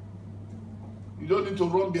 Yeah. You don't need to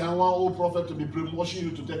run behind one old prophet to be brainwashing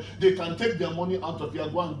you to tell. They can take their money out of you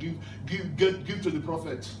and go and give to the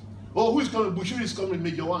prophet. Oh, who is coming? Bushiri is coming,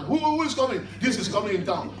 Major One. Who is coming? This is coming in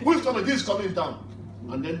town. Who is coming? This is coming in town.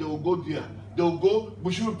 And then they will go there. They will go,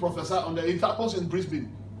 Bushiri will prophesy on the, it happens in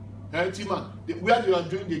Brisbane. Timan, where they are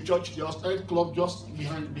doing the church, there was nightclub just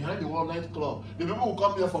behind the wall nightclub. The people who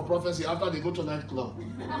come here for prophecy after they go to nightclub.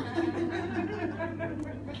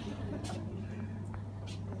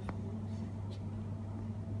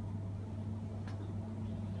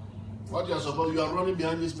 What you are supposed, you are running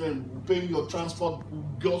behind these men, paying your transport,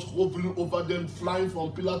 girls hovering over them, flying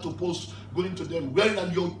from pillar to post, going to them. Where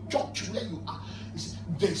in your church, where you are,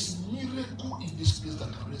 there's miracle in this place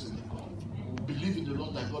that can raise a God. Believe in the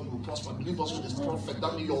Lord that God will prosper. Believe also in His prophet.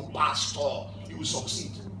 That means your pastor, you will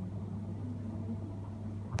succeed.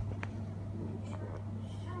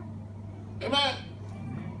 Amen.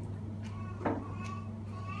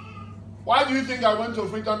 Why do you think I went to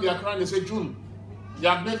Freetown? They are crying. They say June.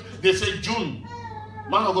 They say June.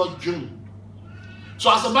 Man of God, June.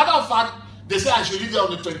 So as a matter of fact, they say I should leave there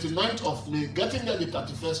on the 29th of May. Getting there the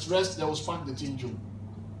 31st, rest, they will spark the thing June.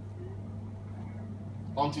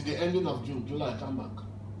 Until the ending of June, July, I come back.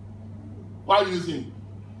 Why do you think?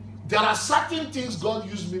 There are certain things God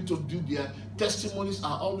used me to do there. Testimonies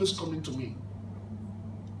are always coming to me.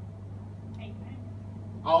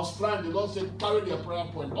 I was flying, the Lord said, carry their prayer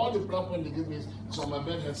point. All the prayer point they give me is on my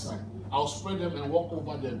bed side. I'll spread them and walk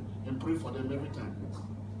over them and pray for them every time.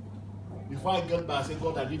 Before I get back, I say,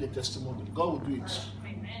 God, I need a testimony. God will do it.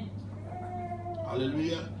 Amen.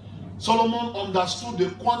 Hallelujah. Solomon understood the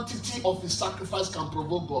quantity of his sacrifice can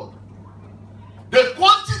provoke God. The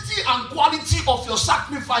quantity and quality of your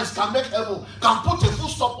sacrifice can make heaven, can put a full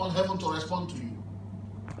stop on heaven to respond to you.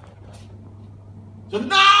 So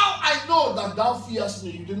now I know that thou fearest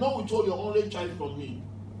me. You did not withhold your only child from me.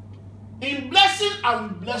 In blessing, I will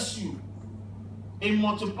bless you. In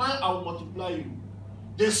multiplying, I will multiply you.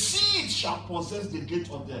 The seed shall possess the gate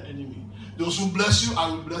of their enemy. Those who bless you,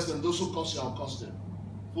 I will bless them. Those who curse you, I will curse them.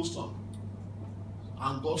 Full stop.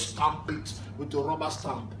 And God stamped it with a rubber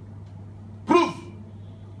stamp. Proof.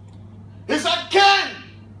 He said, Cain,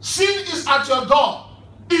 sin is at your door.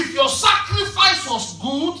 If your sacrifice was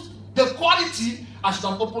good, the quality, I should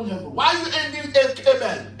have opened heaven. Why are you ending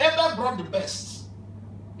Abel? Abel brought the best.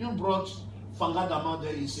 You brought Fangadama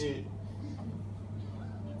there, you say,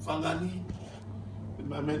 Fangani. In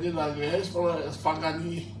my Medina,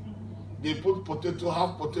 Fangani. They put potato,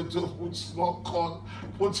 half potato, put small corn,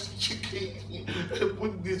 put chicken,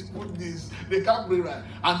 put this. They can't bring right.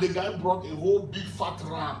 And the guy brought a whole big fat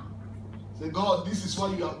ram. Say, God, this is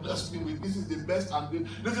what you have blessed me with. This is the best. And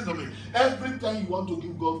listen to me. Every time you want to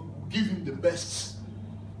give God, give Him the best.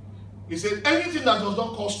 He said, anything that does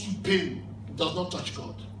not cause you pain does not touch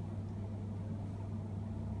God.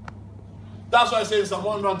 That's why I say in Psalm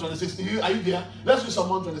 126. Are you there? Let's do Psalm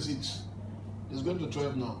 126. It's going to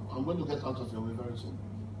 12 now. I'm going to get out of your way very soon.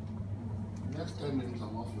 Next 10 minutes,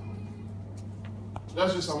 I'm off your way.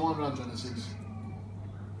 Let's do Psalm 126.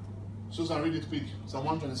 Susan, read it quick. Psalm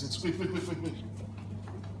 126. Quick.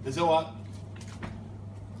 They say what?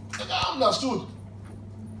 I understood.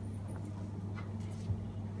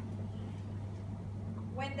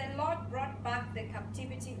 When the Lord brought back the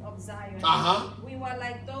captivity of Zion, we were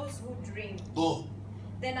like those who dream. Go.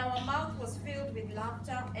 Then our mouth was filled with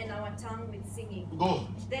laughter and our tongue with singing. Go.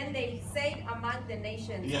 Then they said among the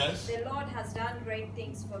nations, yes, the Lord has done great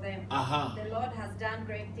things for them. The Lord has done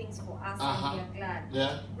great things for us, and we are glad.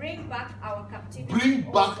 Yeah. Bring back our captivity. Bring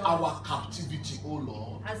back our captivity, O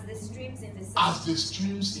Lord. As the streams in the south. As the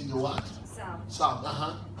streams in the what? South.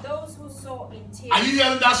 Those who sow in tears. Are you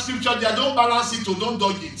hearing that scripture there? Don't balance it or don't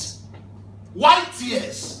dodge it. Why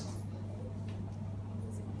tears?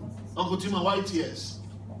 Uncle Tima, why tears?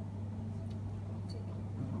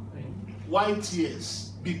 Why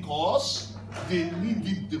tears? Because they need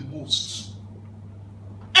it the most.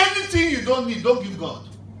 Anything you don't need, don't give God.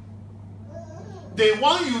 The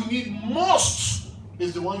one you need most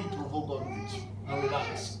is the one you provoke God with. And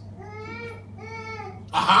relax.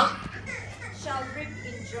 Shall reap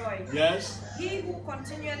in joy. Yes. He who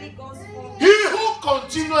continually goes forth. He who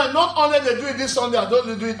continually, not only they do it this Sunday, I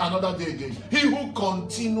don't do it another day again. He who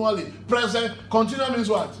continually, present, continually means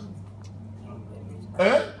what?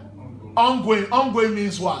 Ongoing. Ongoing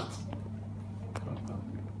means what?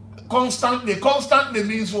 Constantly. Constantly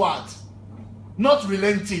means what? Not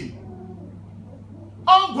relenting.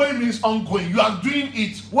 Ongoing means ongoing. You are doing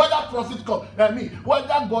it. Whether profit comes,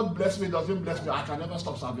 whether God bless me, doesn't bless me, I can never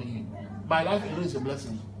stop serving Him. My life is a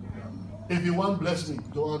blessing. If you want bless me,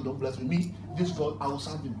 don't bless me. Me, this God, I will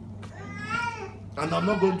serve Him. And I'm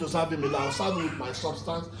not going to serve Him alone. I will serve Him with my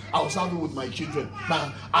substance. I will serve Him with my children.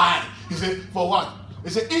 He said, for what? He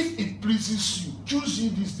said, if it pleases you, choose ye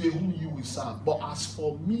this day whom you will serve. But as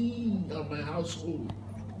for me and my household,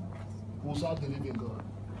 we will serve the living God.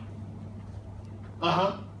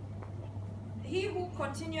 He who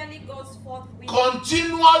continually goes forth weeping.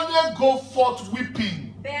 Continually go forth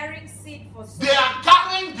weeping. Bearing seed for sowing. They are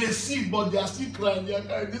carrying the seed, but they are still crying. They are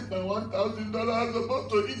carrying this my $1,000. I'm supposed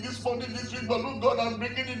to eat this money this week, but look, God, I'm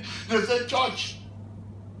bringing it. They say, church,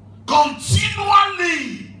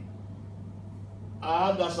 continually. I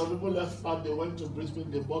heard that some people left part, they went to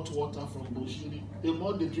Brisbane, they bought water from Bushiri. The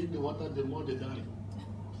more they drink the water, the more they die.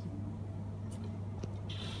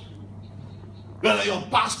 Well, your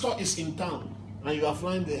pastor is in town and you are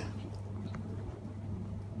flying there.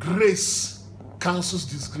 Grace cancels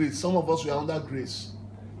disgrace. Some of us, we are under grace.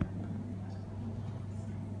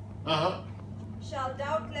 Shall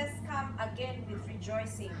doubtless come again with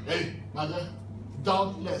rejoicing. Hey, mother,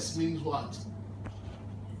 doubtless means what?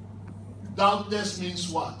 Doubtless means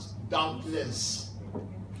what? Doubtless.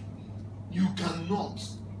 You cannot.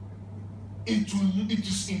 It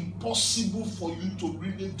is impossible for you to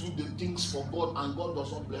really do the things for God and God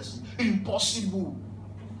does not bless you. Impossible.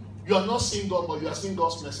 You are not seeing God, but you are seeing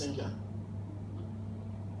God's messenger.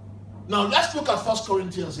 Now let's look at 1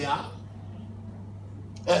 Corinthians here.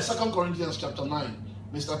 2 Corinthians chapter 9.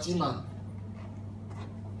 Mr. Timan.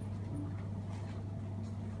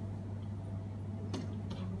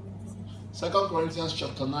 2 Corinthians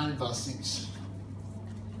chapter 9 verse 6.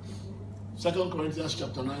 2 Corinthians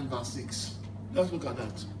chapter 9 verse 6. Let's look at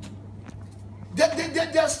that.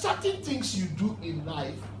 There are certain things you do in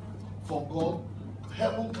life for God.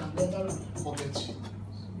 Heaven can never forget you.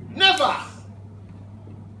 Never.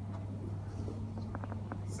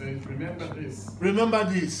 Says, remember this. Remember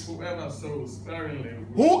this. Whoever sows sparingly.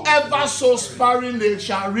 Whoever sows sparingly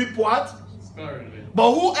shall reap what? Sparingly.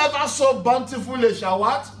 But whoever sows bountifully shall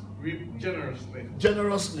what? Reap generously.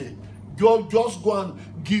 Generously. Just go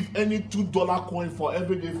and give any $2 coin for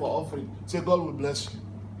every day for offering. Say, God will bless you.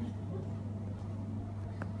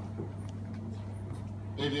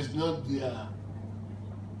 It is not there.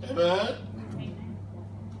 Amen.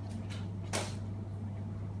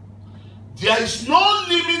 There is no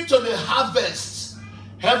limit to the harvest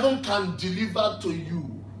heaven can deliver to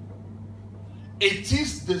you. It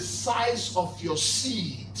is the size of your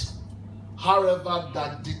seed, however,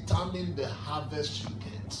 that determines the harvest you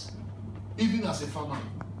get. Even as a farmer.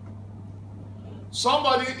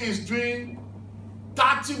 Somebody is doing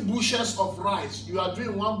 30 bushels of rice. You are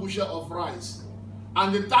doing 1 bushel of rice.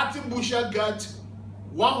 And the 30 bushel get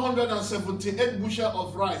 178 bushel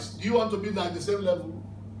of rice. Do you want to be at the same level?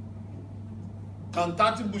 Can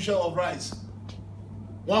 30 bushel of rice,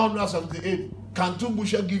 178, can 2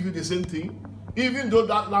 bushel give you the same thing? Even though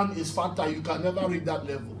that land is fertile, you can never reach that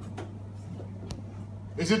level.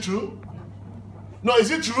 Is it true? No,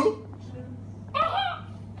 is it true?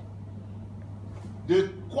 The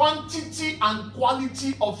quantity and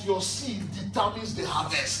quality of your seed determines the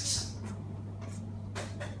harvest.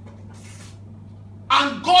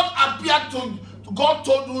 And God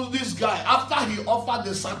told this guy, after he offered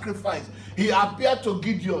the sacrifice, he appeared to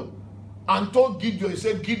Gideon and told Gideon, he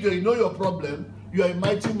said, Gideon, you know your problem? You are a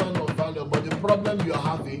mighty man of valor, but the problem you are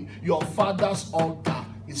having, your father's altar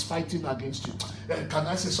is fighting against you. Can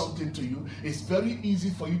I say something to you? It's very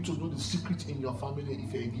easy for you to know the secret in your family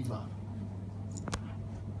if you're a giver.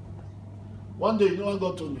 One day, you know what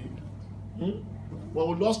God told me? When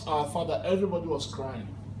we lost our father, everybody was crying.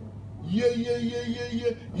 Yeah.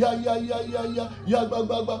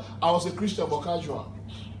 I was a Christian but casual.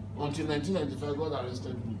 Until 1995, God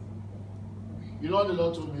arrested me. You know what the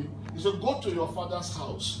Lord told me? He said, go to your father's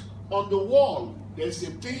house on the wall, there's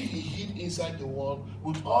a thing he hid inside the wall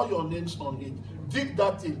with all your names on it. Dig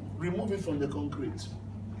that thing, remove it from the concrete.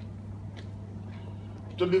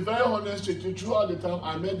 To be very honest with you, throughout the time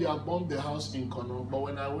I made they bombed the house in Kono, but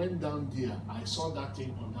when I went down there, I saw that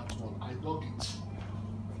thing on that wall. I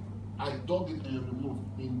dug it and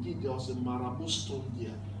removed. Indeed, there was a marabou stone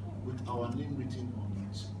there with our name written on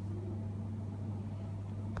it.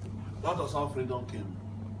 That was how freedom came.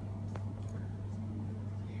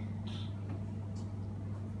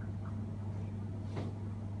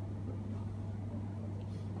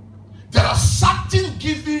 There are certain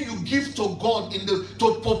giving you give to God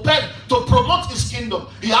to promote His kingdom.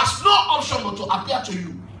 He has no option but to appear to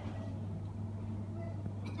you.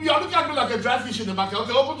 You are looking at me like a dry fish in the market.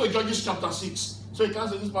 Okay, open to Judges chapter 6. So you can't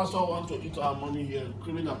say this pastor wants to eat our money here.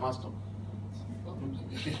 Criminal pastor.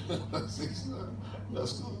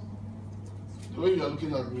 Let's go. The way you are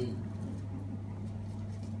looking at me.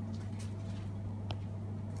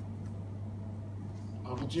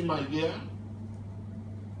 I'll put you my dear.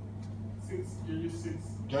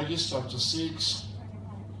 Judges chapter 6.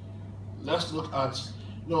 Let's look at,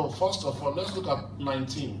 first of all, let's look at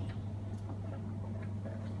 19.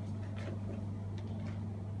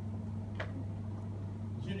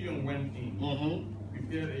 Gideon went in,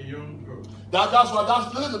 prepared a young goat.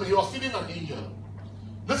 Listen to me, he was feeding an angel.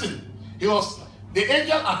 Listen, the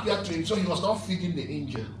angel appeared to him, so he was not feeding the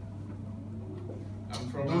angel.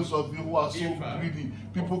 Those of you who are so greedy,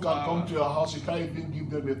 people can come to your house, you can't even give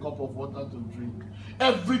them a cup of water to drink.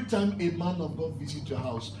 Every time a man of God visits your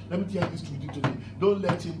house, let me tell you this truth today, don't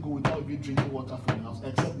let him go without even drinking water from your house,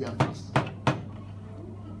 except they are fasting.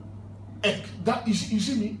 You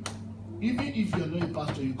see me? Even if you're not a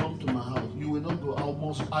pastor, you come to my house, you will not go.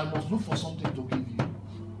 I must look for something to give you.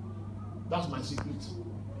 That's my secret.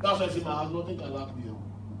 That's why I say my house, nothing can lack me.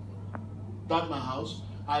 That's my house.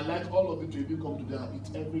 I like all of it to even come today and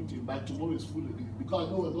eat everything. By tomorrow is full again. Because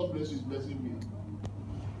I know when God bless you, He's blessing me.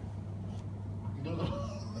 You don't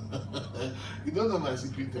know? You don't know my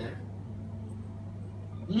secret, eh?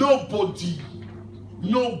 Nobody,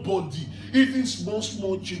 even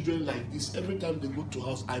small children like this, every time they go to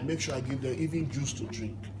house, I make sure I give them even juice to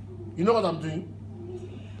drink. You know what I'm doing?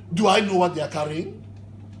 Do I know what they are carrying?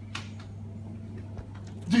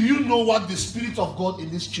 Do you know what the Spirit of God in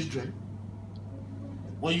these children?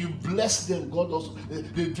 When you bless them, God also,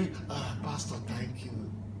 they drink. Pastor, thank you.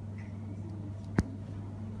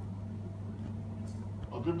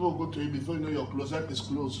 Or people will go to you before you know your closet is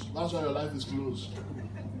closed. That's why your life is closed.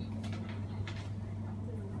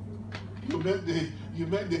 You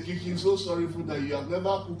make the kitchen so sorrowful that you have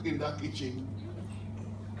never cooked in that kitchen.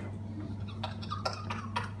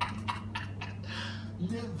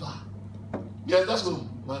 Never. Yeah, that's good,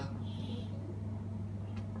 man.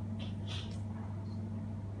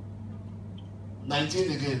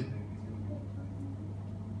 Again.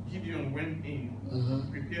 Gideon went in,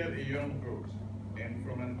 prepared a young goat, and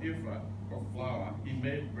from an ephah of flour he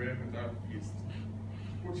made bread without yeast,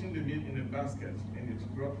 putting the meat in a basket and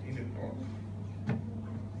it dropped in a pot.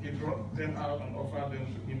 He brought them out and offered them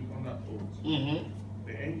to him on that oath.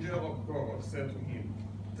 The angel of God said to him,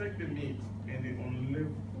 "Take the meat and the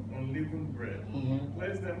unleavened bread,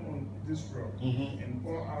 place them on this rock, and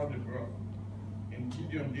pour out the broth." And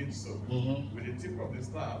Gideon did so. With the tip of the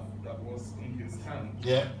staff that was in his hand,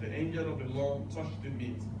 the angel of the Lord touched the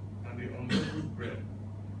meat and the unleavened bread.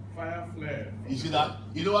 Fire flared. You see that?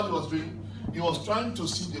 You know what he was doing? He was trying to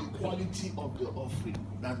see the quality of the offering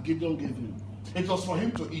that Gideon gave him. It was for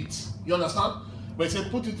him to eat. You understand? But he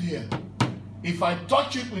said, put it here. If I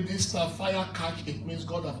touch it with this staff, fire catch, it means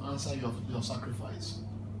God have answered your sacrifice.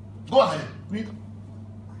 Go ahead. Read.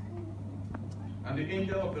 And the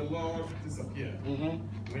angel of the Lord disappeared.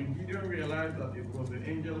 When Gideon realized that it was the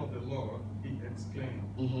angel of the Lord, he exclaimed,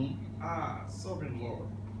 Sovereign Lord,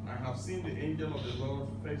 I have seen the angel of the Lord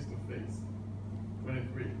face to face.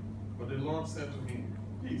 23. But the Lord said to him,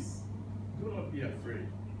 Peace, do not be afraid.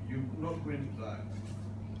 You're not going to die.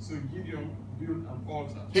 So Gideon built an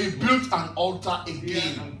altar. He built an altar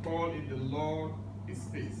again. And called it the Lord is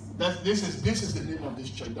peace. This is the name of this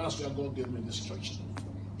church. That's where God gave me this church.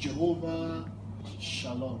 Jehovah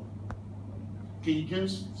Shalom. King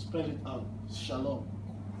James spell it out. Shalom.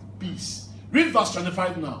 Peace. Read verse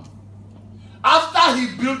 25 now. After he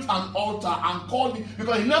built an altar and called it,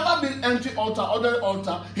 because he never built empty altar, other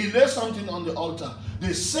altar, he laid something on the altar.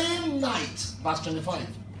 The same night, verse 25.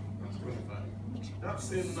 That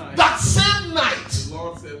same night, the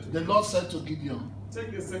Lord said said to Gideon,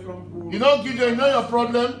 take the second bull. You know, Gideon, you know your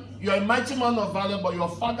problem? You are a mighty man of valor, but your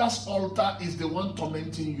father's altar is the one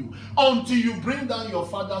tormenting you. Until you bring down your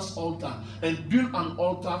father's altar and build an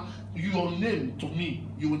altar, your name to me,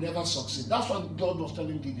 you will never succeed. That's what God was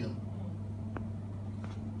telling Gideon.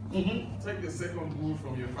 Take the second bull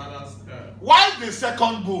from your father's herd. Why the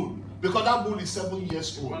second bull? Because that bull is 7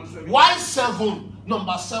 years old. Why 7?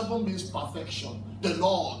 Number 7 means perfection. The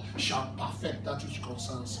Lord shall perfect that which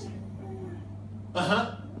concerns him.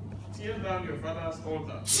 Tear down your father's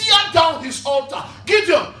altar. Tear down his altar.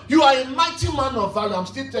 Gideon, you are a mighty man of valor. I'm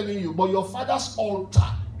still telling you, but your father's altar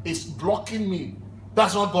is blocking me.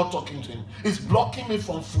 That's not God talking to him. It's blocking me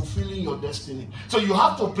from fulfilling your destiny. So you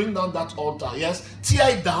have to bring down that altar. Yes,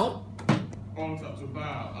 tear it down. Altar to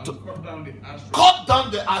Baal and cut down the Asherah. Cut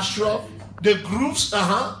down the Asherah, the grooves.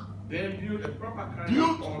 Then build a proper kind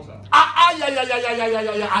of altar.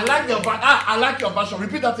 Yeah. I like your version.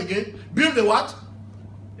 Repeat that again. Build the what?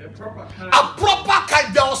 A proper kind. A proper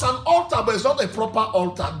kind. There was an altar, but it's not a proper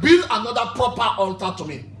altar. Build another proper altar to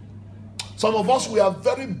me. Some of us, we are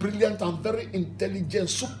very brilliant and very intelligent,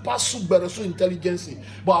 super intelligence,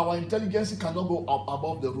 but our intelligence cannot go up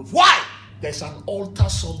above the roof. Why? There's an altar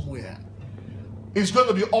somewhere. It's going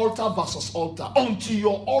to be altar versus altar. Until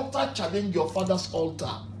your altar challenge your father's altar,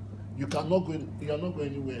 you are not going anywhere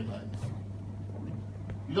in life.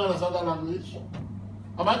 You don't understand that language?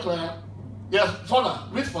 Am I clear? Yes, further.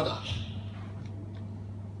 Read further.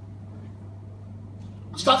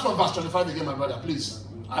 Start from verse 25 again, my brother, please.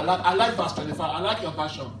 I like verse 25. I like your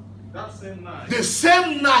version. That same night. The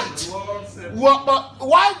same night. The Lord said, but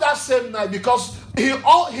why that same night? Because he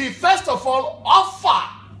first of all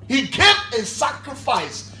offered. He gave a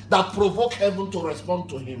sacrifice that provoked heaven to respond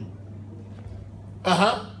to him.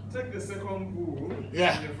 Take the second bull from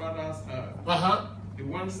your father's herd. The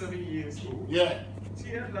one 7 years old. Yeah.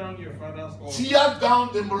 Tear down your father's altar. Tear down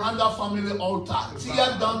the Miranda family altar.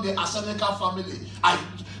 Tear down the Aseneca family.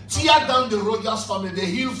 Tear down the Rogers family, the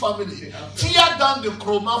Hill family. Tear down the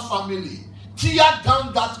Chroma family. Tear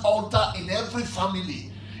down that altar in every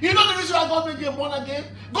family. You know the reason why God made you born again?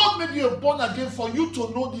 God made you born again for you to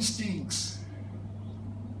know these things.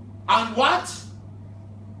 And what?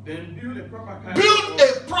 Then build a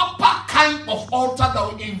proper kind of altar that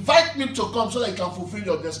will invite me to come so that you can fulfill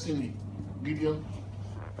your destiny. Gideon.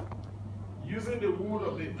 Using the wood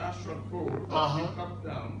of the Asherah pole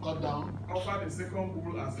cut down, offer the second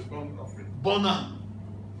bull as a burnt offering. Bona.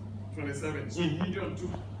 27. So Gideon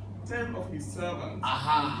took 10 of his servants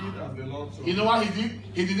and did as the Lord told him. You know what he did?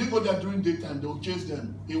 He didn't go there during daytime. They would chase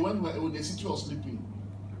them. He went when the city was sleeping.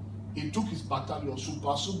 He took his battalion,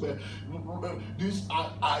 super, this,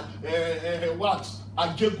 what?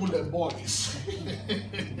 Ajegule boys.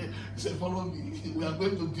 He said, follow me. We are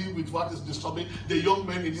going to deal with what is disturbing the young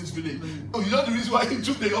men in this village. Oh, you know the reason why he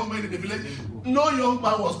took the young men in the village? No young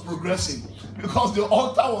man was progressing because the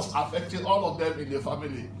altar was affecting all of them in the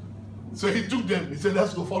family. So he took them. He said,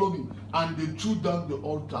 let's go, follow me. And they threw down the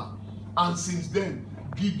altar. And since then,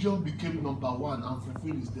 Gideon became number 1 and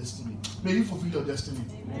fulfilled his destiny. May you fulfill your destiny.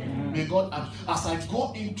 Amen. May God, as I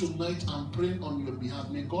go in tonight and pray on your behalf,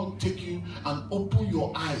 may God take you and open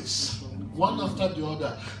your eyes, one after the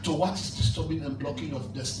other, to what is disturbing and blocking your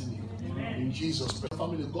destiny. Amen. In Jesus' name.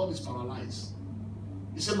 Family, God is paralyzed.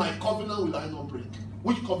 He said, my covenant will I not break.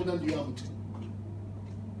 Which covenant do you have with him?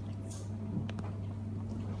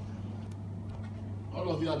 All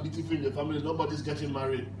of you are beautiful in the family. Nobody's getting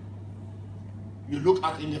married. You look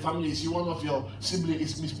at in the family, you see one of your siblings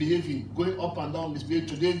is misbehaving, going up and down, misbehaving.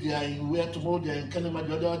 Today they are in where, tomorrow they are in Kenema,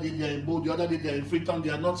 the other day they are in Bo, the other day they are in Freetown, they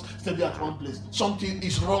are not steady at one place. Something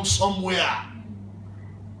is wrong somewhere.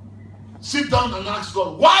 Sit down and ask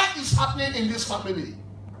God, why is happening in this family?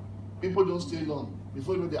 People don't stay long.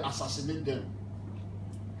 Before you know, they assassinate them.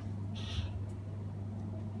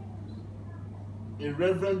 A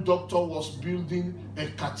reverend doctor was building a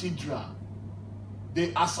cathedral.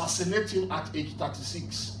 They assassinated him at age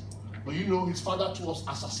 36. But you know, his father too was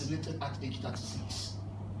assassinated at age 36.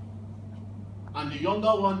 And the younger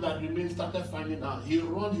one that remained started finding out. He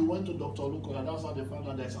went to Dr. Lukoya. That's how they found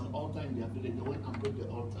out there's an altar in their village. They went and broke the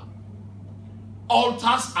altar.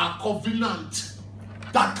 Altars are covenant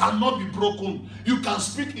that cannot be broken. You can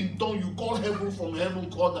speak in tongues. You call heaven from heaven.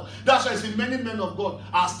 That's why I say many men of God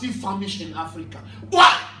are still famished in Africa.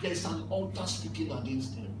 Why? There's an altar speaking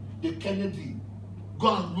against them. The Kennedy.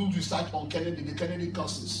 Go and do research on Kennedy, the Kennedy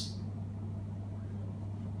curses.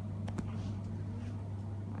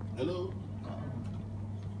 Hello?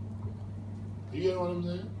 You hear what I'm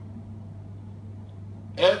saying?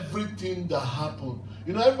 Everything that happened.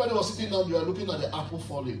 You know, everybody was sitting down, they were looking at the apple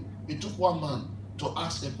falling. It took one man to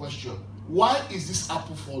ask a question. Why is this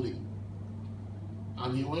apple falling?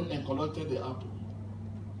 And he went and collected the apple.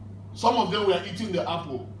 Some of them were eating the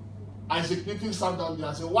apple. Isaac Newton sat down there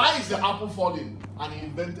and said, why is the apple falling? And he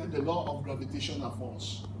invented the law of gravitational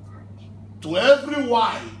force. To every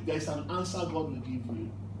why, there is an answer God will give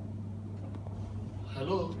you.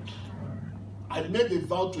 Hello? I made a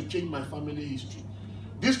vow to change my family history.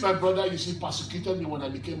 This my brother, you see, persecuted me when I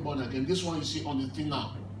became born again. This one you see on the thing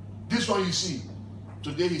now. This one you see.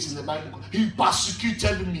 Today he's in the Bible. He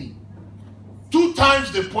persecuted me. 2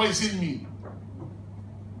 times they poisoned me.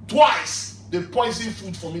 Twice they poisoned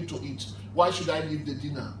food for me to eat. Why should I leave the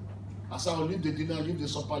dinner? I said I'll leave the dinner, leave the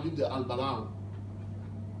supper, leave the albalao.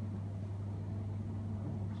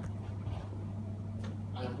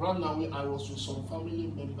 I ran away. I was with some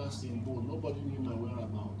family members in Bo. Nobody knew my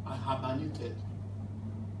whereabouts. I hibernated.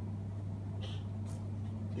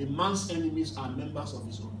 A man's enemies are members of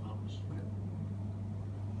his own house.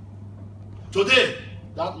 Today,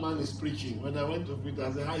 that man is preaching. When I went to preach,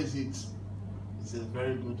 I said, how is it? He said,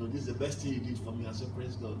 very good. Oh, this is the best thing he did for me. I said,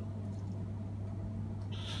 praise God.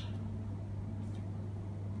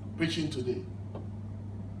 Preaching today.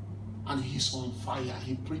 And he's on fire.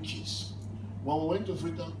 He preaches. When we went to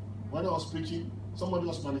Freedom, when I was preaching, somebody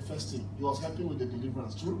was manifesting. He was helping with the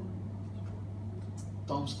deliverance. True?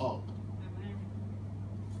 Thumbs up.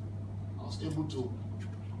 I was able to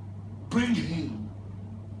bring him.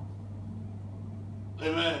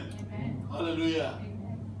 Amen. Amen. Hallelujah.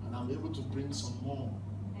 Amen. And I'm able to bring some more.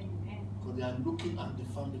 Amen. Because they are looking at the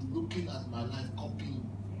family, looking at my life, copying.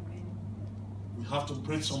 Amen. We have to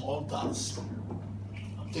break some altars.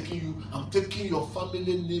 I'm taking your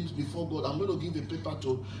family names before God. I'm going to give a paper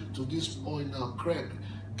to this boy now. Craig,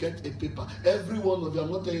 get a paper. Every one of you,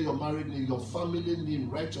 I'm not telling you your married name, your family name.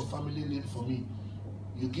 Write your family name for me.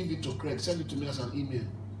 You give it to Craig. Send it to me as an email.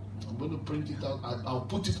 I'm going to print it out. I'll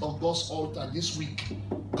put it on God's altar this week.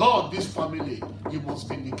 God, this family, you must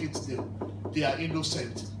vindicate them. They are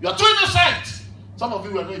innocent. You are too innocent. Some of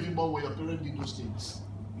you were not even born when your parents did those things.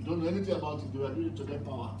 You don't know anything about it. They were doing it to their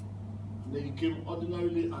power. And then you came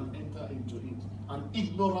ordinarily and enter into it. And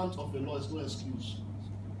ignorant of the law is no excuse.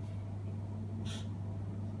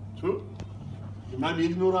 True? You might be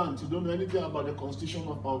ignorant. You don't know anything about the constitution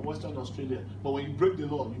of Western Australia. But when you break the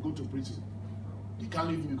law, you go to prison. You can't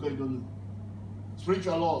leave because you don't know.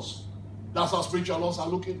 Spiritual laws. That's how spiritual laws are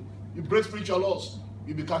looking. You break spiritual laws,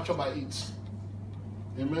 you'll be captured by it.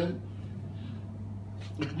 Amen.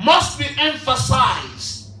 It must be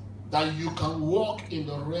emphasized that you can walk in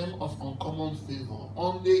the realm of uncommon favor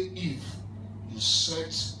only if you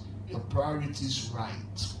set your priorities right.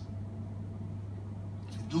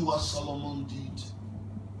 If you do what Solomon did,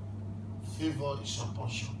 favor is your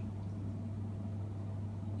portion.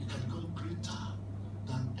 You can become greater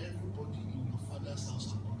than everybody in your father's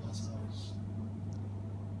house and mother's house.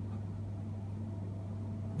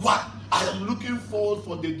 What? I am looking forward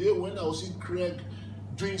for the day when I will see Craig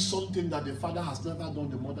doing something that the father has never done,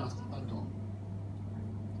 the mother has never done.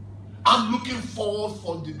 I'm looking forward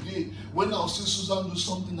for the day when I'll see Susan do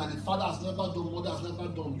something that the father has never done, mother has never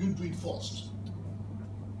done. You do it first.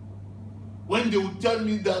 When they will tell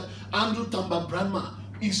me that Andrew Tamba Brahma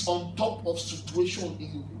is on top of situation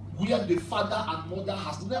where the father and mother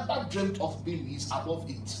has never dreamt of being, he's above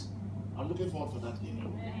it. I'm looking forward for that day.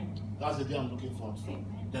 That's the day I'm looking forward for.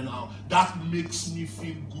 Then that makes me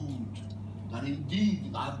feel good. That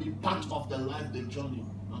indeed I've been part of the life, the journey,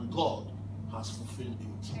 and God has fulfilled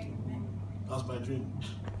it. Amen. That's my dream.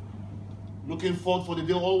 Looking forward for the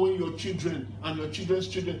day when your children and your children's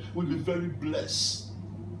children will be very blessed.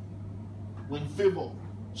 When favor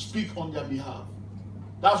speak on their behalf.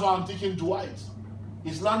 That's why I'm teaching Dwight.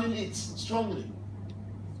 He's learning it strongly.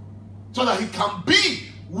 So that he can be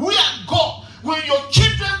where God, when your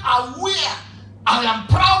children are where I am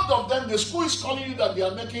proud of them. The school is calling you that they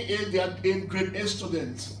are making A, they are in grade A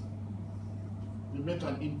students. You make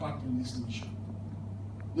an impact in this nation.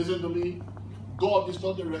 Listen to me. God is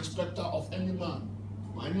not a respecter of any man.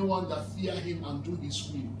 For anyone that fear him and do his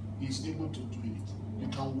will, he is able to do it. You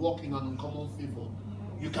can walk in an uncommon favor.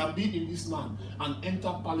 You can be in this land and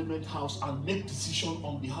enter Parliament House and make decisions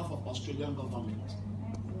on behalf of Australian government.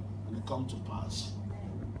 And it come to pass.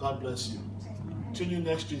 God bless you. Tune in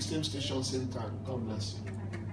next week, same station, same time. God bless you.